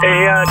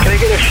 Hey, can I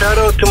get a shout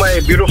out to my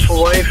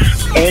beautiful wife,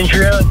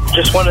 Andrea?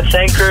 Just want to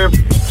thank her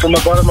from the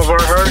bottom of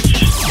our hearts.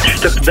 She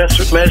took the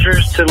best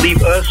measures to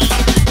leave us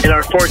and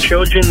our 4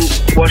 children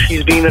while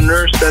she's being a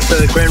nurse at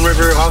the Grand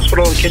River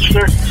Hospital in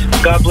Kitchener.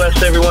 God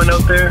bless everyone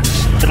out there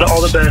and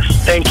all the best.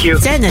 Thank you.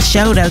 Send a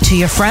shout out to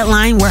your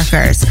frontline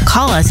workers.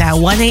 Call us at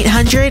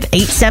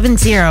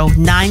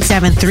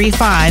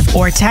 1-800-870-9735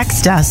 or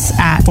text us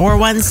at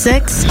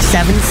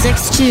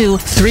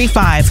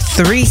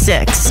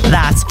 416-762-3536.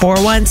 That's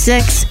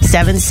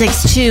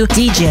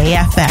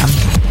 416-762-DJFM.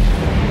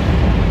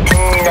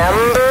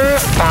 Number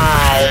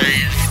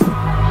 5.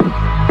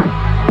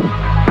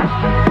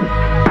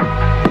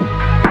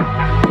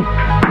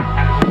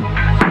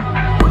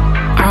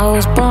 I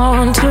was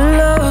born to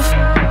love,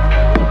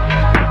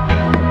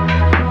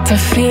 to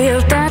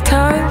feel that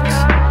touch.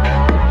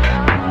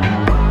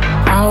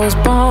 I was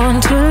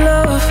born to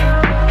love,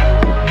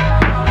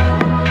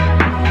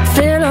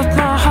 fill up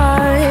my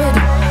heart.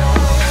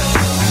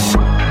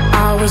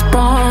 I was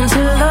born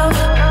to love,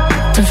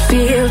 to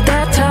feel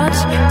that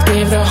touch.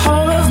 Gave the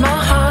whole of my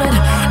heart.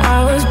 I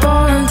was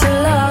born to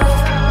love,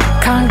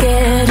 can't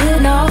get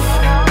enough,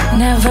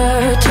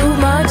 never too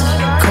much.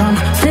 Come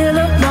fill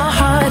up my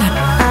heart.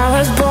 I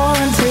was born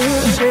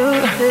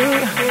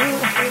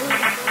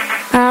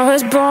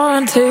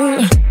to.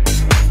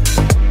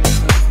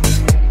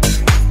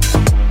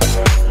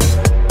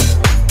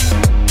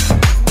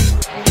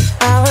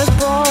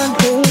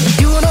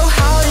 You know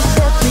how to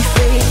set me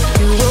free.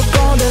 You were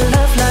born to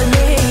love like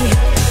me.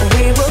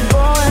 We were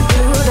born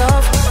to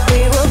love.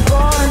 We were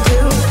born to.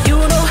 You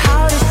know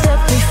how to set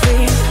me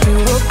free. You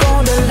were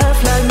born to love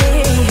like me.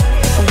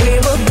 We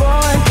were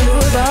born to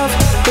love.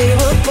 We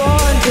were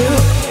born to.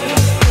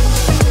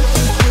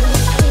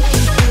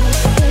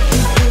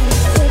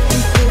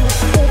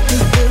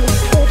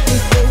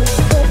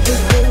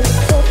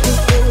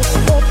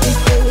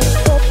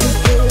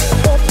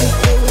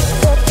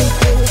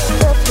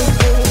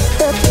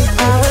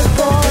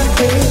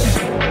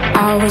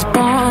 I was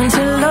born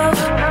to love,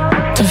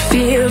 to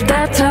feel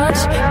that touch.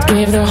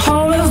 Gave the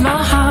whole of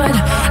my heart.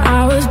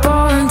 I was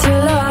born to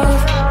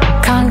love,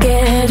 can't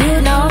get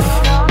enough,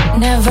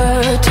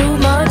 never too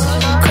much.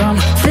 Come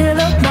fill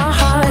up my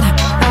heart.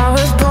 I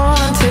was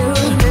born to.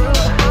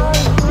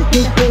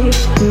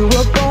 You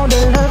were born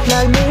to love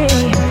like me.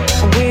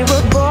 We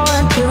were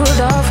born to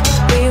love.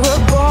 We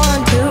were born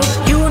to.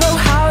 You know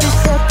how to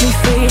set me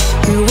free.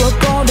 You were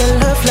born to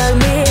love like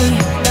me.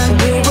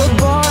 We were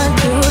born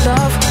to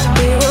love.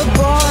 We were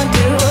born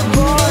to.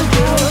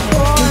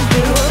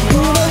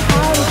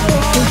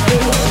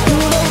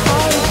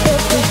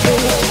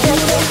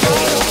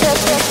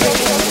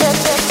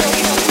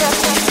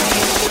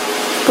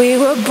 We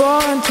were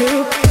born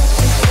to.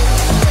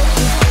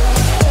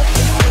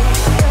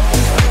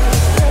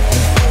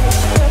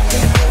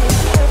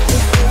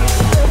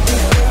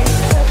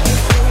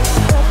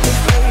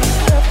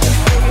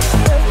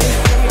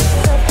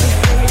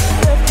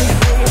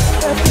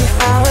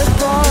 I was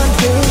born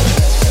to.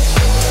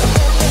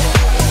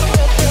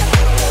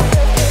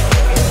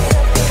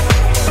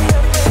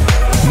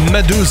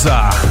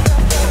 Medusa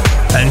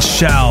and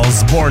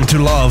Shell's Born to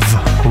Love,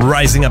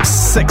 rising up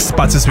 6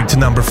 spots this week to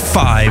number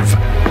 5,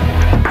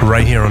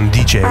 right here on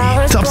DJ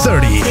Top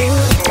 30.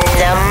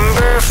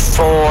 Number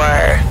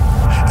 4.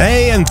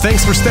 Hey, and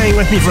thanks for staying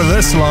with me for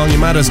this long. You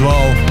might as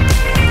well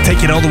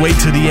take it all the way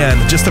to the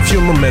end. Just a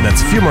few more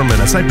minutes,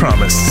 I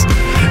promise.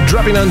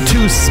 Dropping on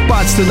 2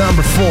 spots to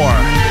number 4.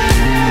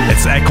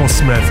 It's Echo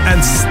Smith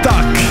and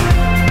Stuck,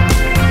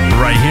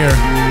 right here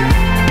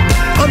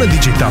on the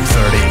DJ Top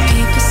 30.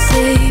 People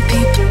say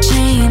people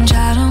change.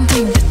 I don't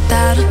think that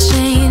that'll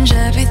change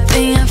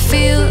everything I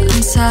feel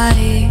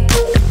inside.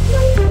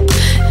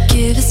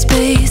 Give it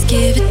space,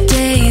 give it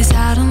days.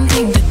 I don't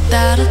think that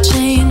that'll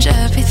change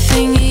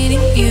everything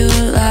eating you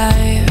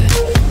alive.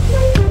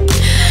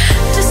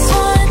 Just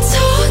wanna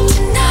talk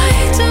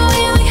tonight. Do we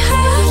really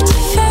have to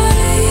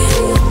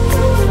fight?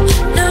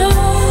 No.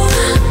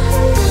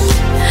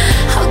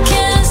 How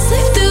can I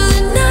sleep through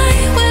the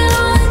night when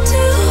all I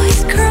do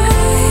is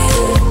cry?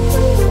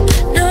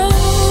 No.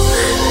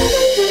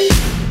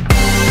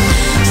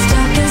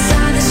 Stuck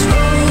inside this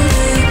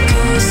roller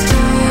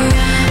coaster.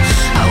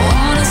 I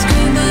wanna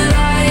scream but I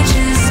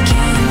just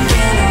can't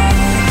get off.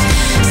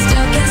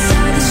 Stuck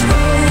inside this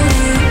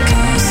roller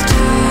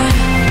coaster.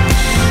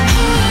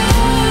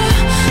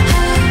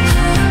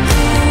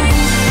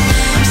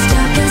 I'm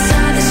stuck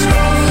inside this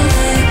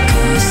roller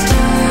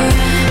coaster.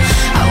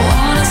 I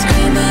wanna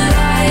scream but I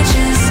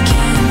just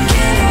can't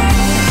get off.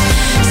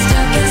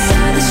 Stuck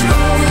inside this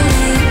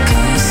roller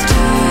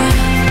coaster.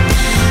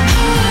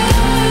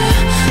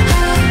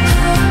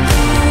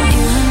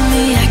 You and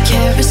me like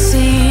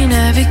kerosene,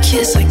 every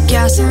kiss like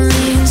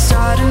gasoline,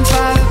 starting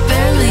fire,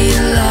 barely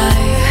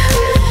alive.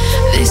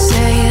 They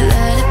say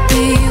let it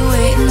be,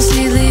 wait and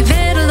see, leave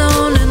it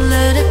alone and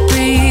let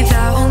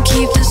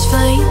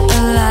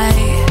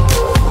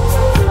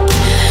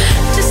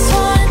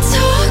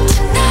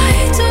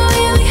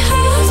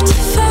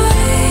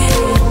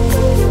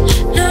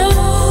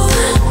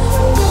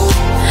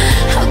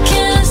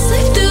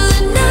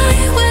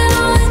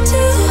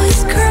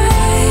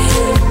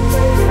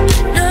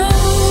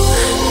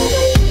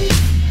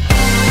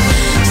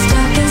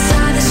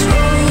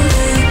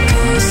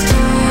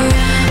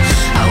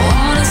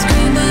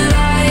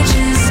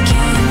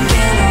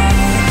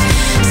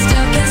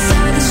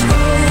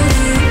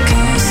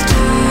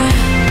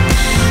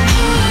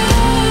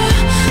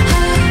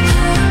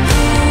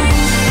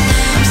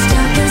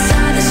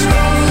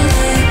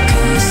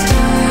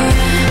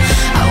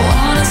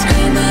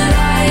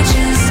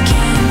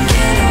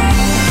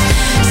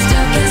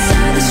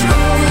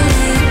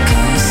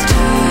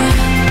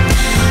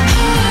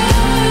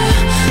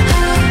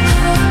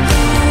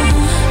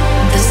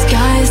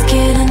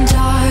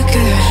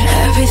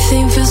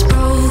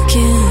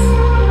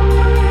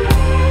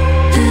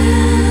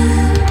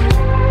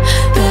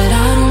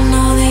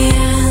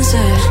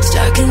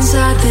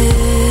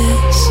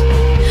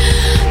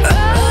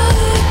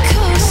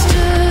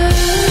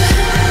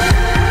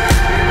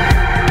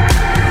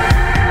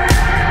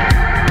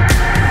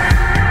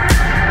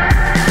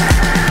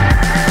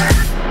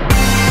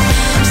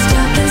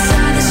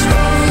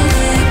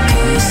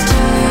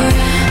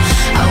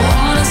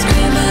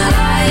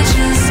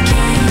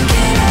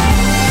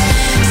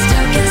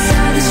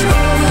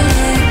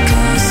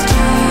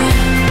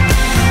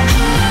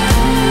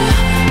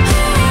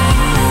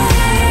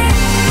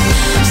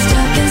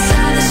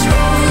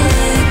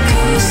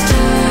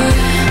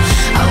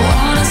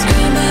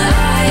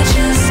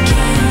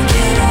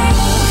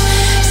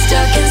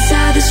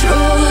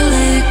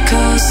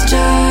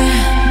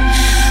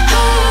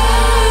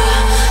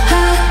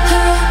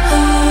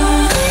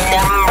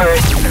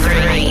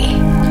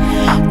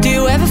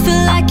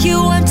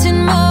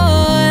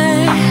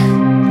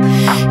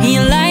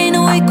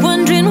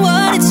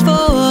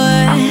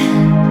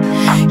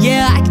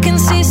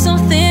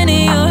something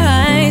in your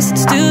eyes.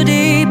 It's too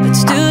deep,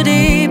 it's too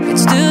deep,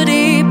 it's too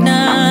deep,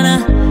 nah,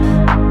 nah.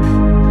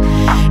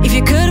 If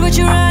you could, would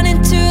you run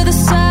into the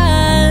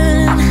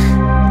sun?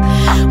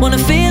 Wanna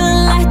feel a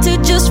light to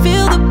just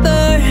feel the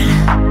burn.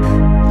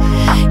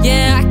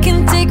 Yeah, I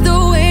can take the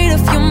weight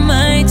of your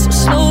mind so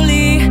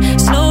slowly,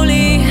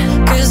 slowly.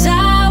 Cause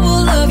I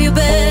will love you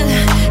better,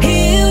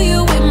 heal you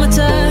with my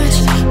touch.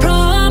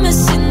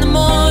 Promise in the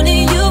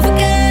morning you'll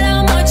forget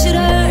how much it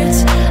hurts.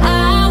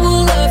 I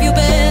will love you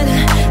better,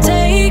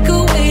 take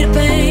away the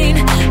pain.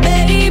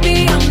 Baby,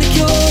 I'm the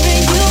cure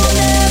and you'll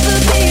never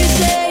be the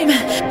same.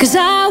 Cause I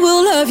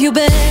will love you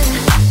better.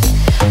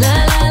 La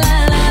la la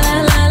la la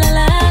la la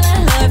la,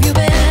 love you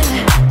better.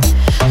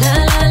 La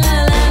la la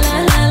la la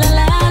la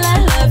la la la,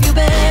 love you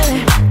better.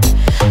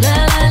 La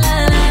la la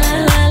la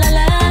la la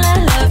la la,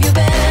 love you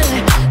better,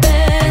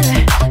 better,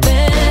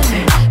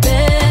 better,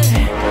 better.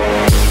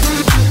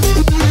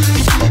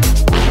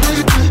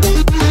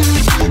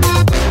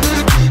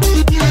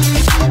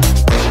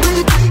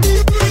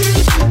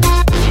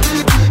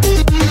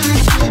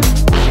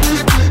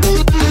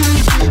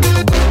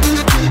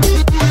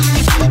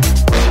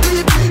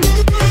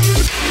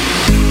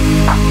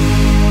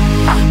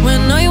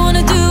 When all you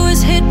wanna do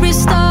is hit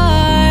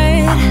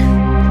restart,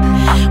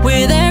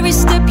 with every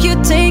step you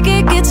take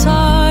it gets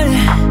harder.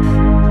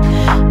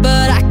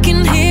 But I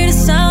can hear the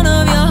sound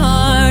of your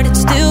heart, it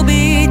still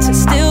beats, it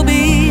still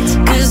beats.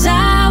 Cause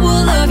I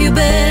will love you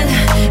better,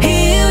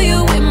 heal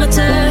you with my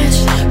touch.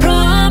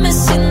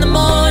 Promise in the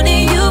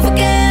morning you'll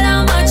forget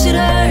how much it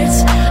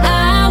hurts.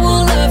 I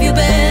will love you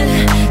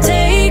better,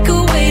 take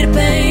away the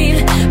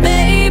pain.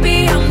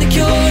 Baby, I'm the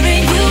cure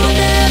and you'll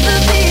never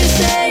be the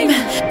same.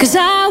 Cause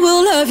I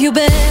will love you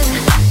better.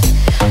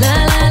 La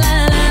la la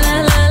la la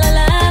la la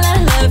la,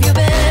 love you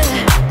better.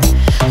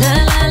 La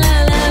la la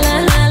la la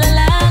la la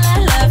la,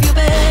 love you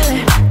better.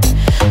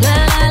 La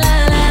la la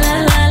la la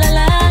la la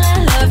la,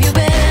 love you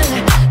better,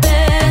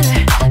 better,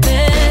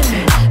 better,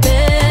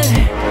 better.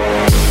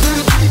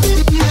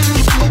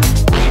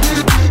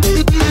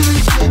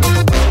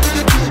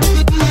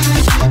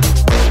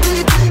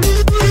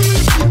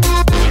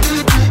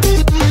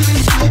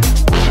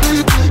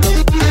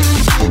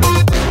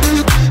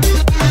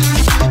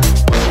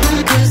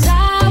 Cause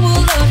I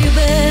will love you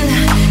better,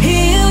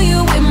 heal you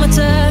with my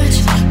touch.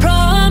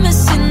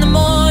 Promise in the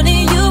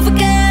morning you'll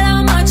forget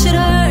how much it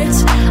hurts.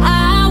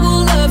 I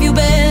will love you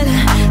better,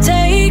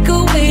 take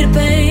away the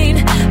pain.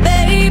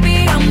 Baby,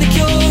 I'm the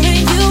cure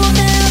and you'll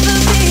never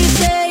be the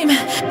same.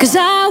 Cause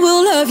I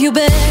will love you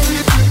better.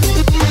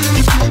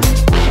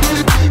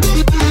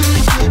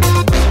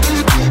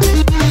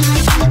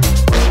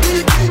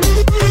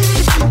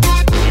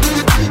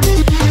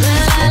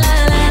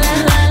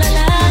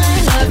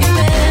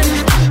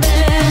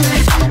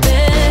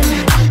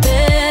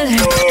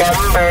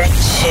 Number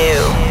 2.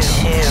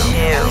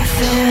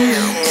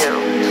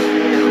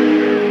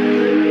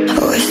 A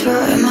whisper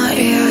in my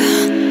ear,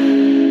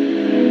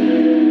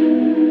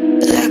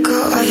 let go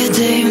of your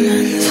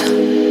demons,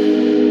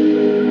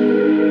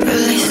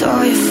 release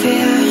all your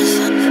fears.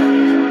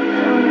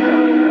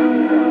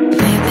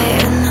 Maybe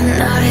in the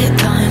night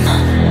time,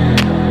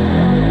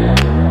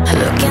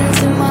 look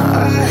into my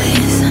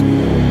eyes,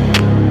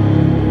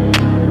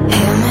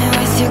 heal me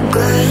with your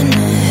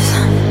goodness,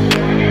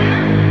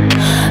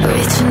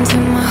 reach into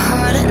my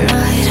heart at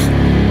night,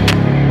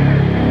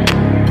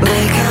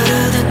 break out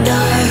of the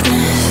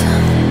darkness,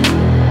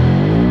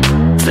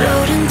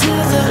 float into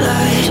the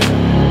light.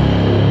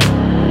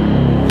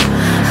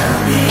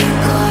 I'll be your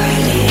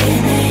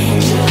guardian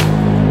angel.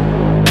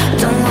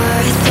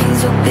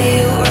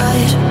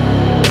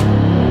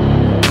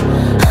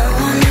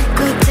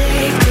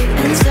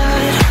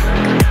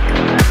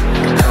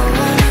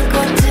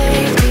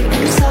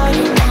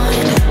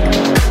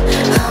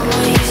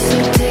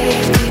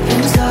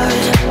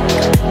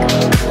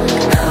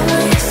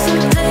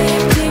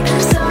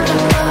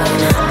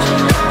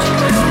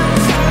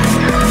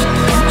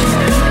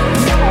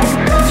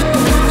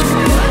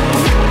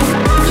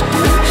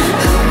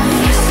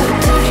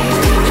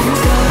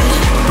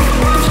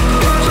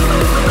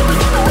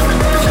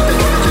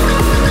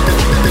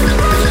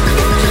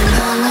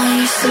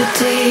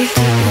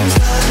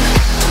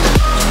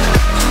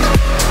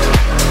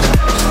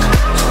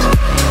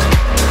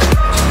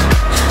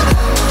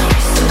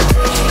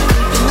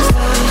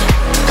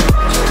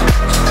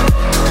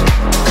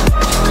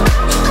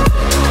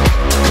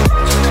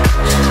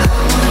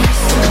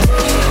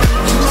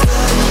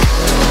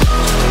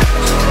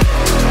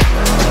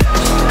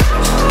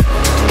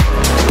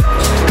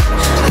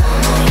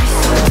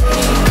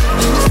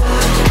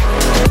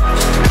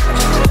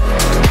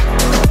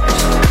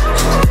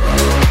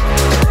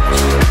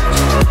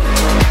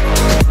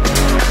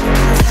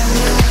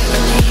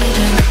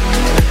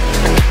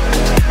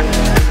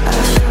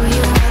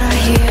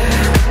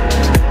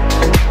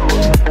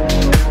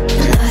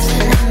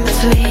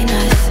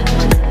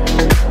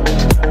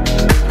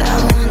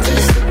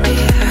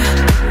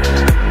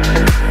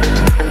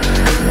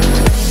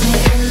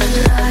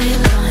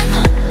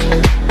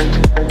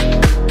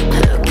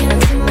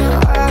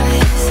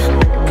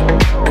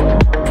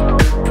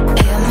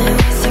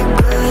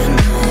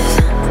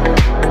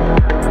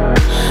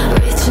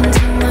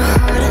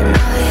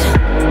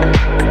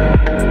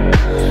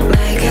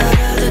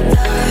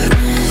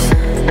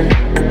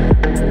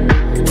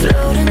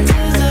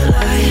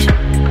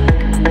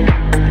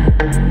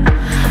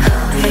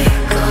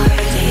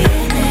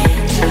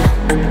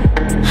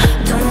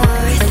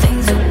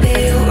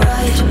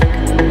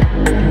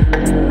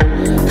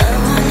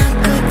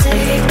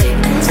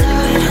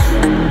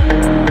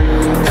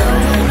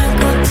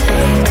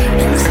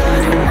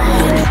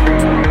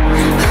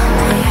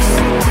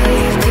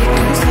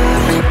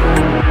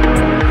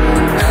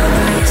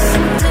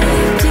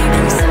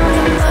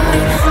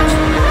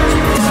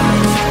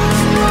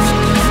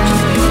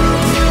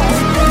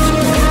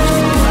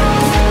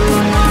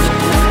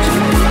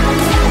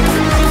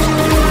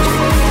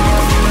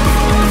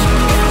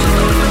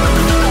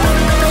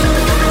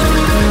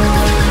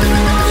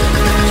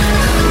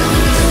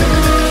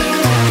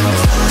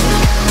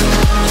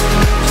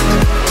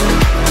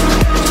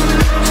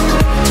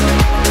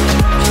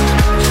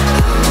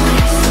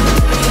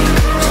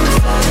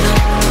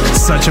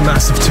 Such a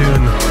massive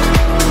tune.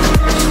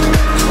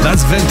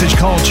 That's Vintage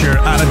Culture,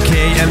 Adam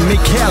K and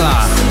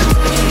Michaela.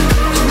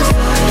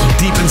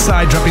 Deep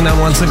Inside dropping down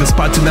one single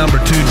spot to number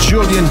 2.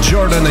 Julian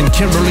Jordan and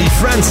Kimberly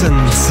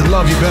Franson's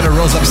Love You Better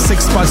rose up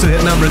 6 spots to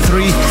hit number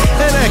 3.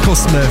 And Echo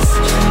Smith,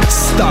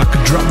 Stuck,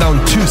 dropped down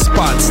 2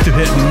 spots to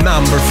hit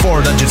number 4.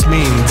 That just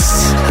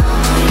means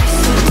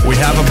we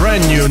have a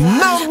brand new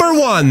number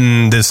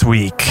 1 this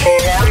week.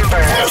 Number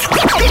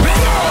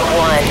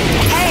 1.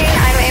 Hey,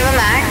 I'm Ava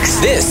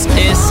Max. This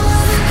is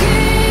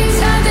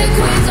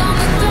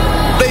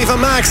Ava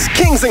Max,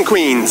 Kings and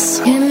Queens.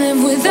 Can't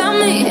live without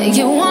me.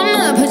 You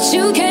wanna, but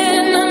you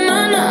can't.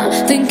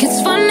 Nah. Think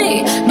it's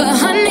funny, but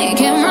honey,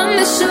 can't run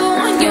the show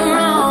on your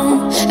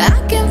own.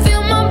 I can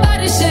feel my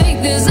body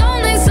shake. There's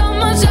only so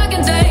much I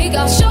can take.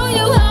 I'll show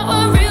you how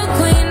a real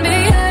queen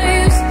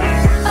behaves.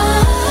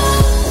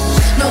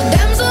 No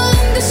damsel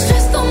in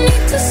distress, don't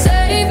need to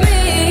save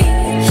me.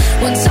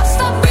 Once I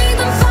stop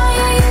breathing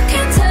fire, you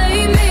can't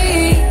take me.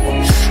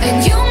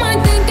 And you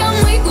might think I'm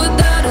weak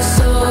without a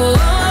soul.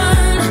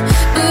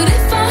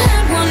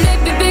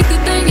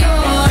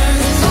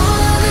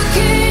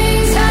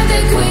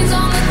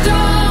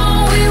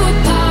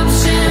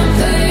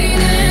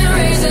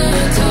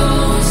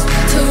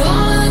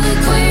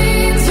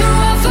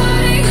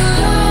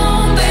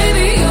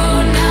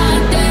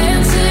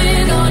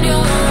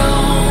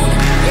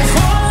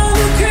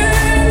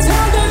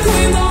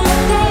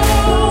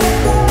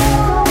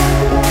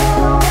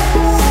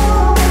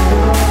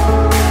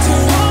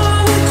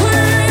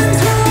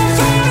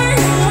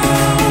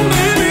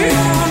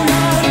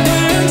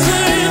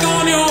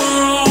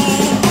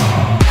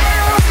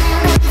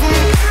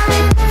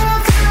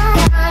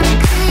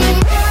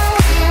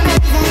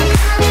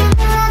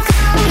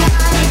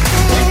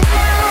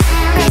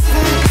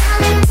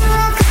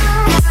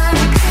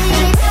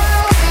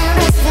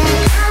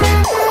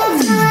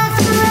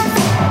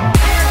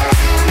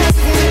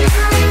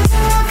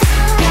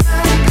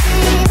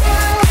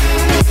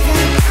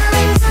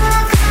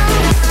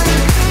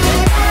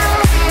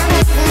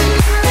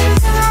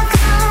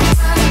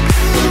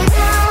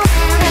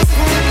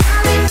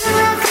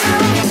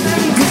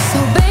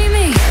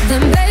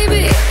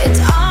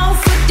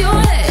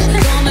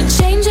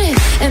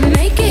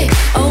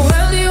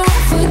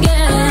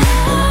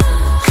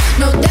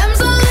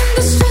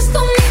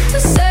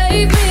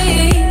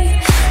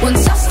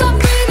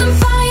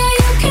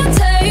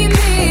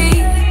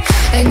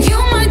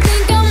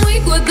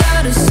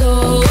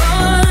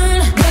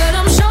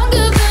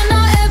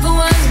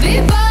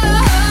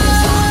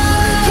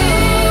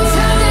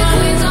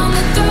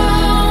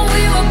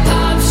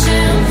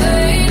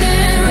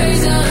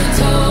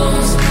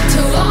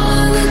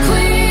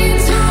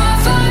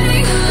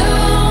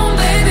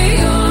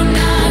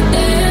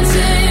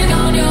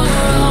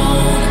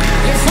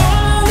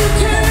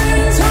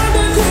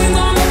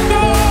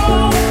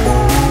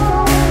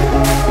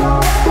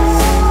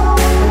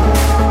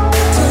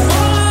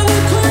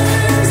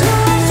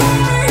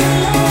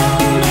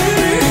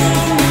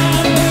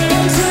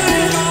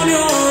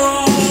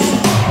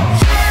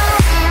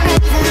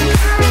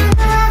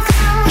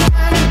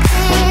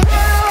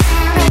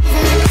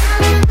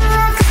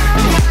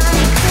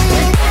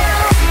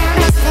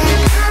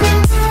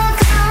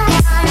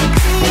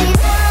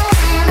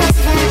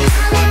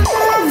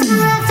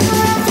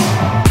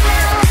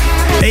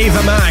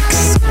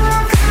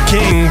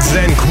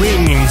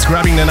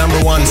 Grabbing the number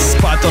 1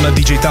 spot on the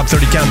DJ Top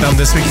 30 Countdown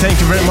this week. Thank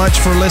you very much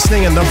for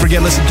listening, and don't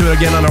forget, listen to it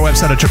again on our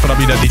website at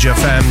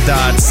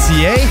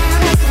www.djfm.ca,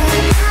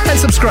 and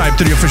subscribe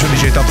to the official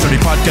DJ Top 30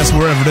 podcast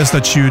wherever it is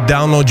that you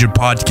download your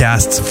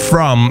podcasts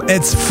from.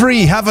 It's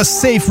free. Have a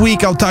safe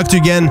week. I'll talk to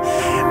you again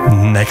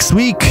next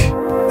week,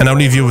 and I'll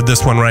leave you with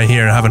this one right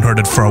here. I haven't heard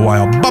it for a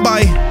while.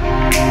 Bye-bye.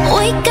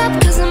 Wake up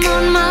 'cause I'm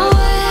on my way.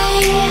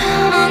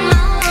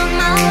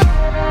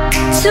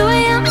 2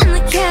 a.m. in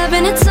the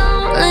cabin, it's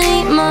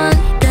only Monday.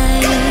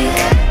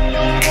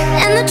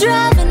 And the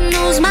driver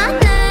knows my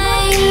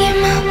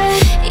name.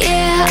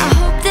 Yeah, I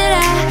hope that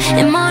I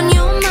am on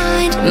your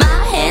mind.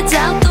 My head's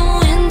out the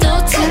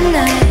window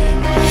tonight.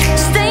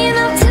 Staying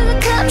up till the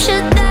club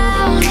shut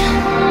down.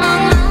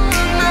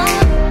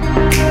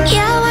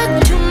 Yeah, I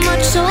worked too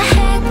much, so I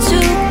had to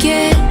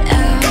get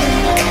out.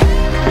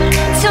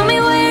 Tell me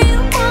where you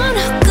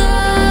wanna go.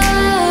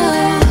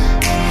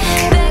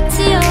 Back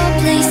to your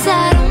place,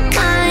 I don't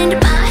mind.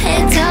 My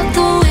head's out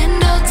the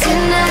window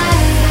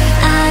tonight.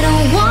 I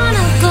don't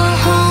wanna go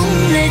home.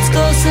 Let's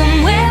go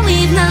somewhere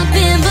we've not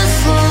been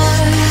before.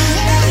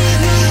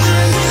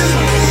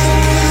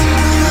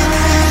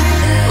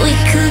 We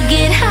could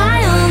get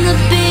high on the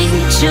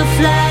beach or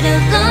fly to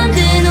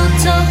London or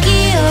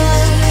Tokyo.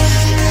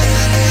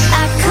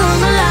 I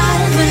come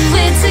alive when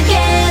we're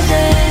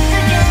together.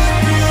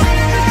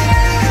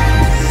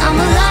 I'm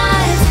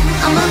alive,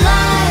 I'm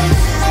alive.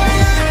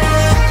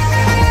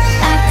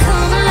 I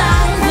come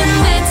alive when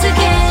we're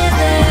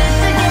together.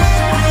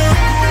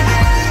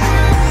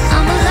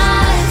 I'm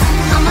alive,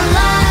 I'm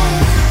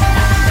alive.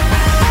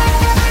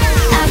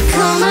 I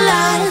come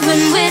alive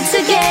when we're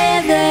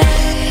together.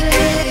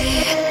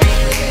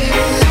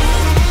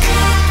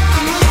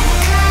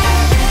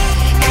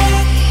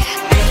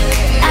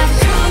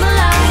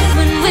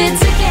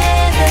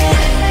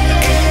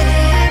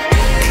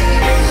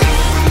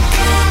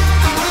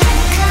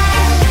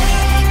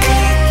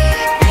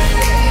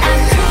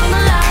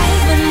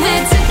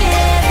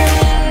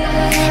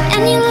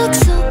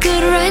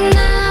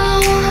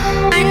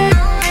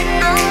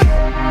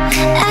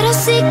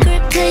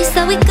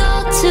 that we go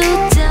to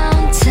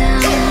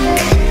downtown.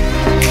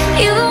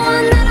 You're the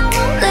one that I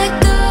won't let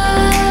go.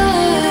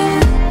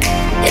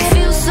 It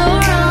feels so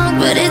wrong,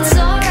 but it's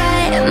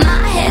alright.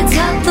 My head's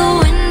out the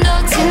window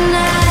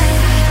tonight.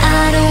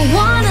 I don't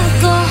wanna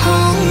go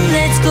home.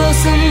 Let's go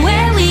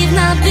somewhere we've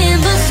not been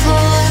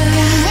before.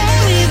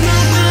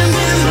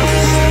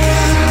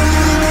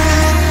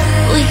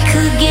 We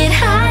could get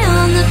high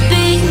on the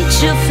beach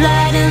or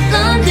fly to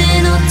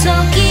London or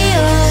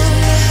Tokyo.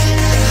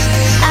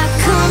 I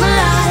come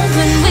alive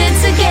when we're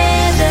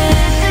together.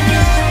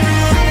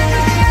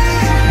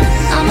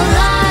 I'm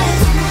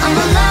alive, I'm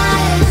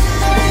alive.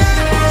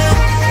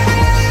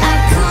 I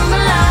come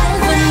alive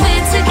when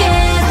we're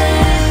together.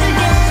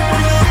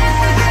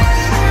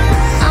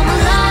 I'm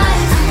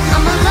alive,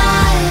 I'm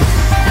alive.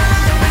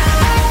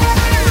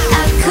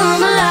 I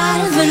come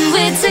alive when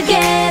we're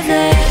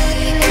together.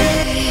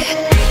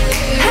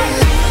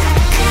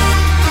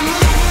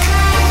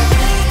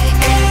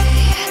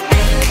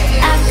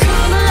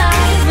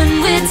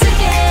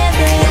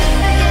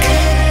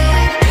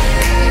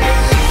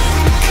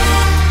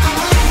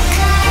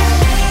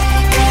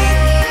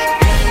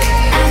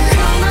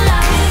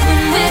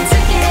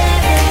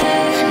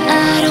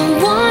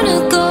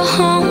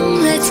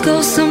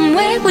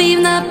 We've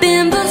not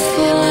been before.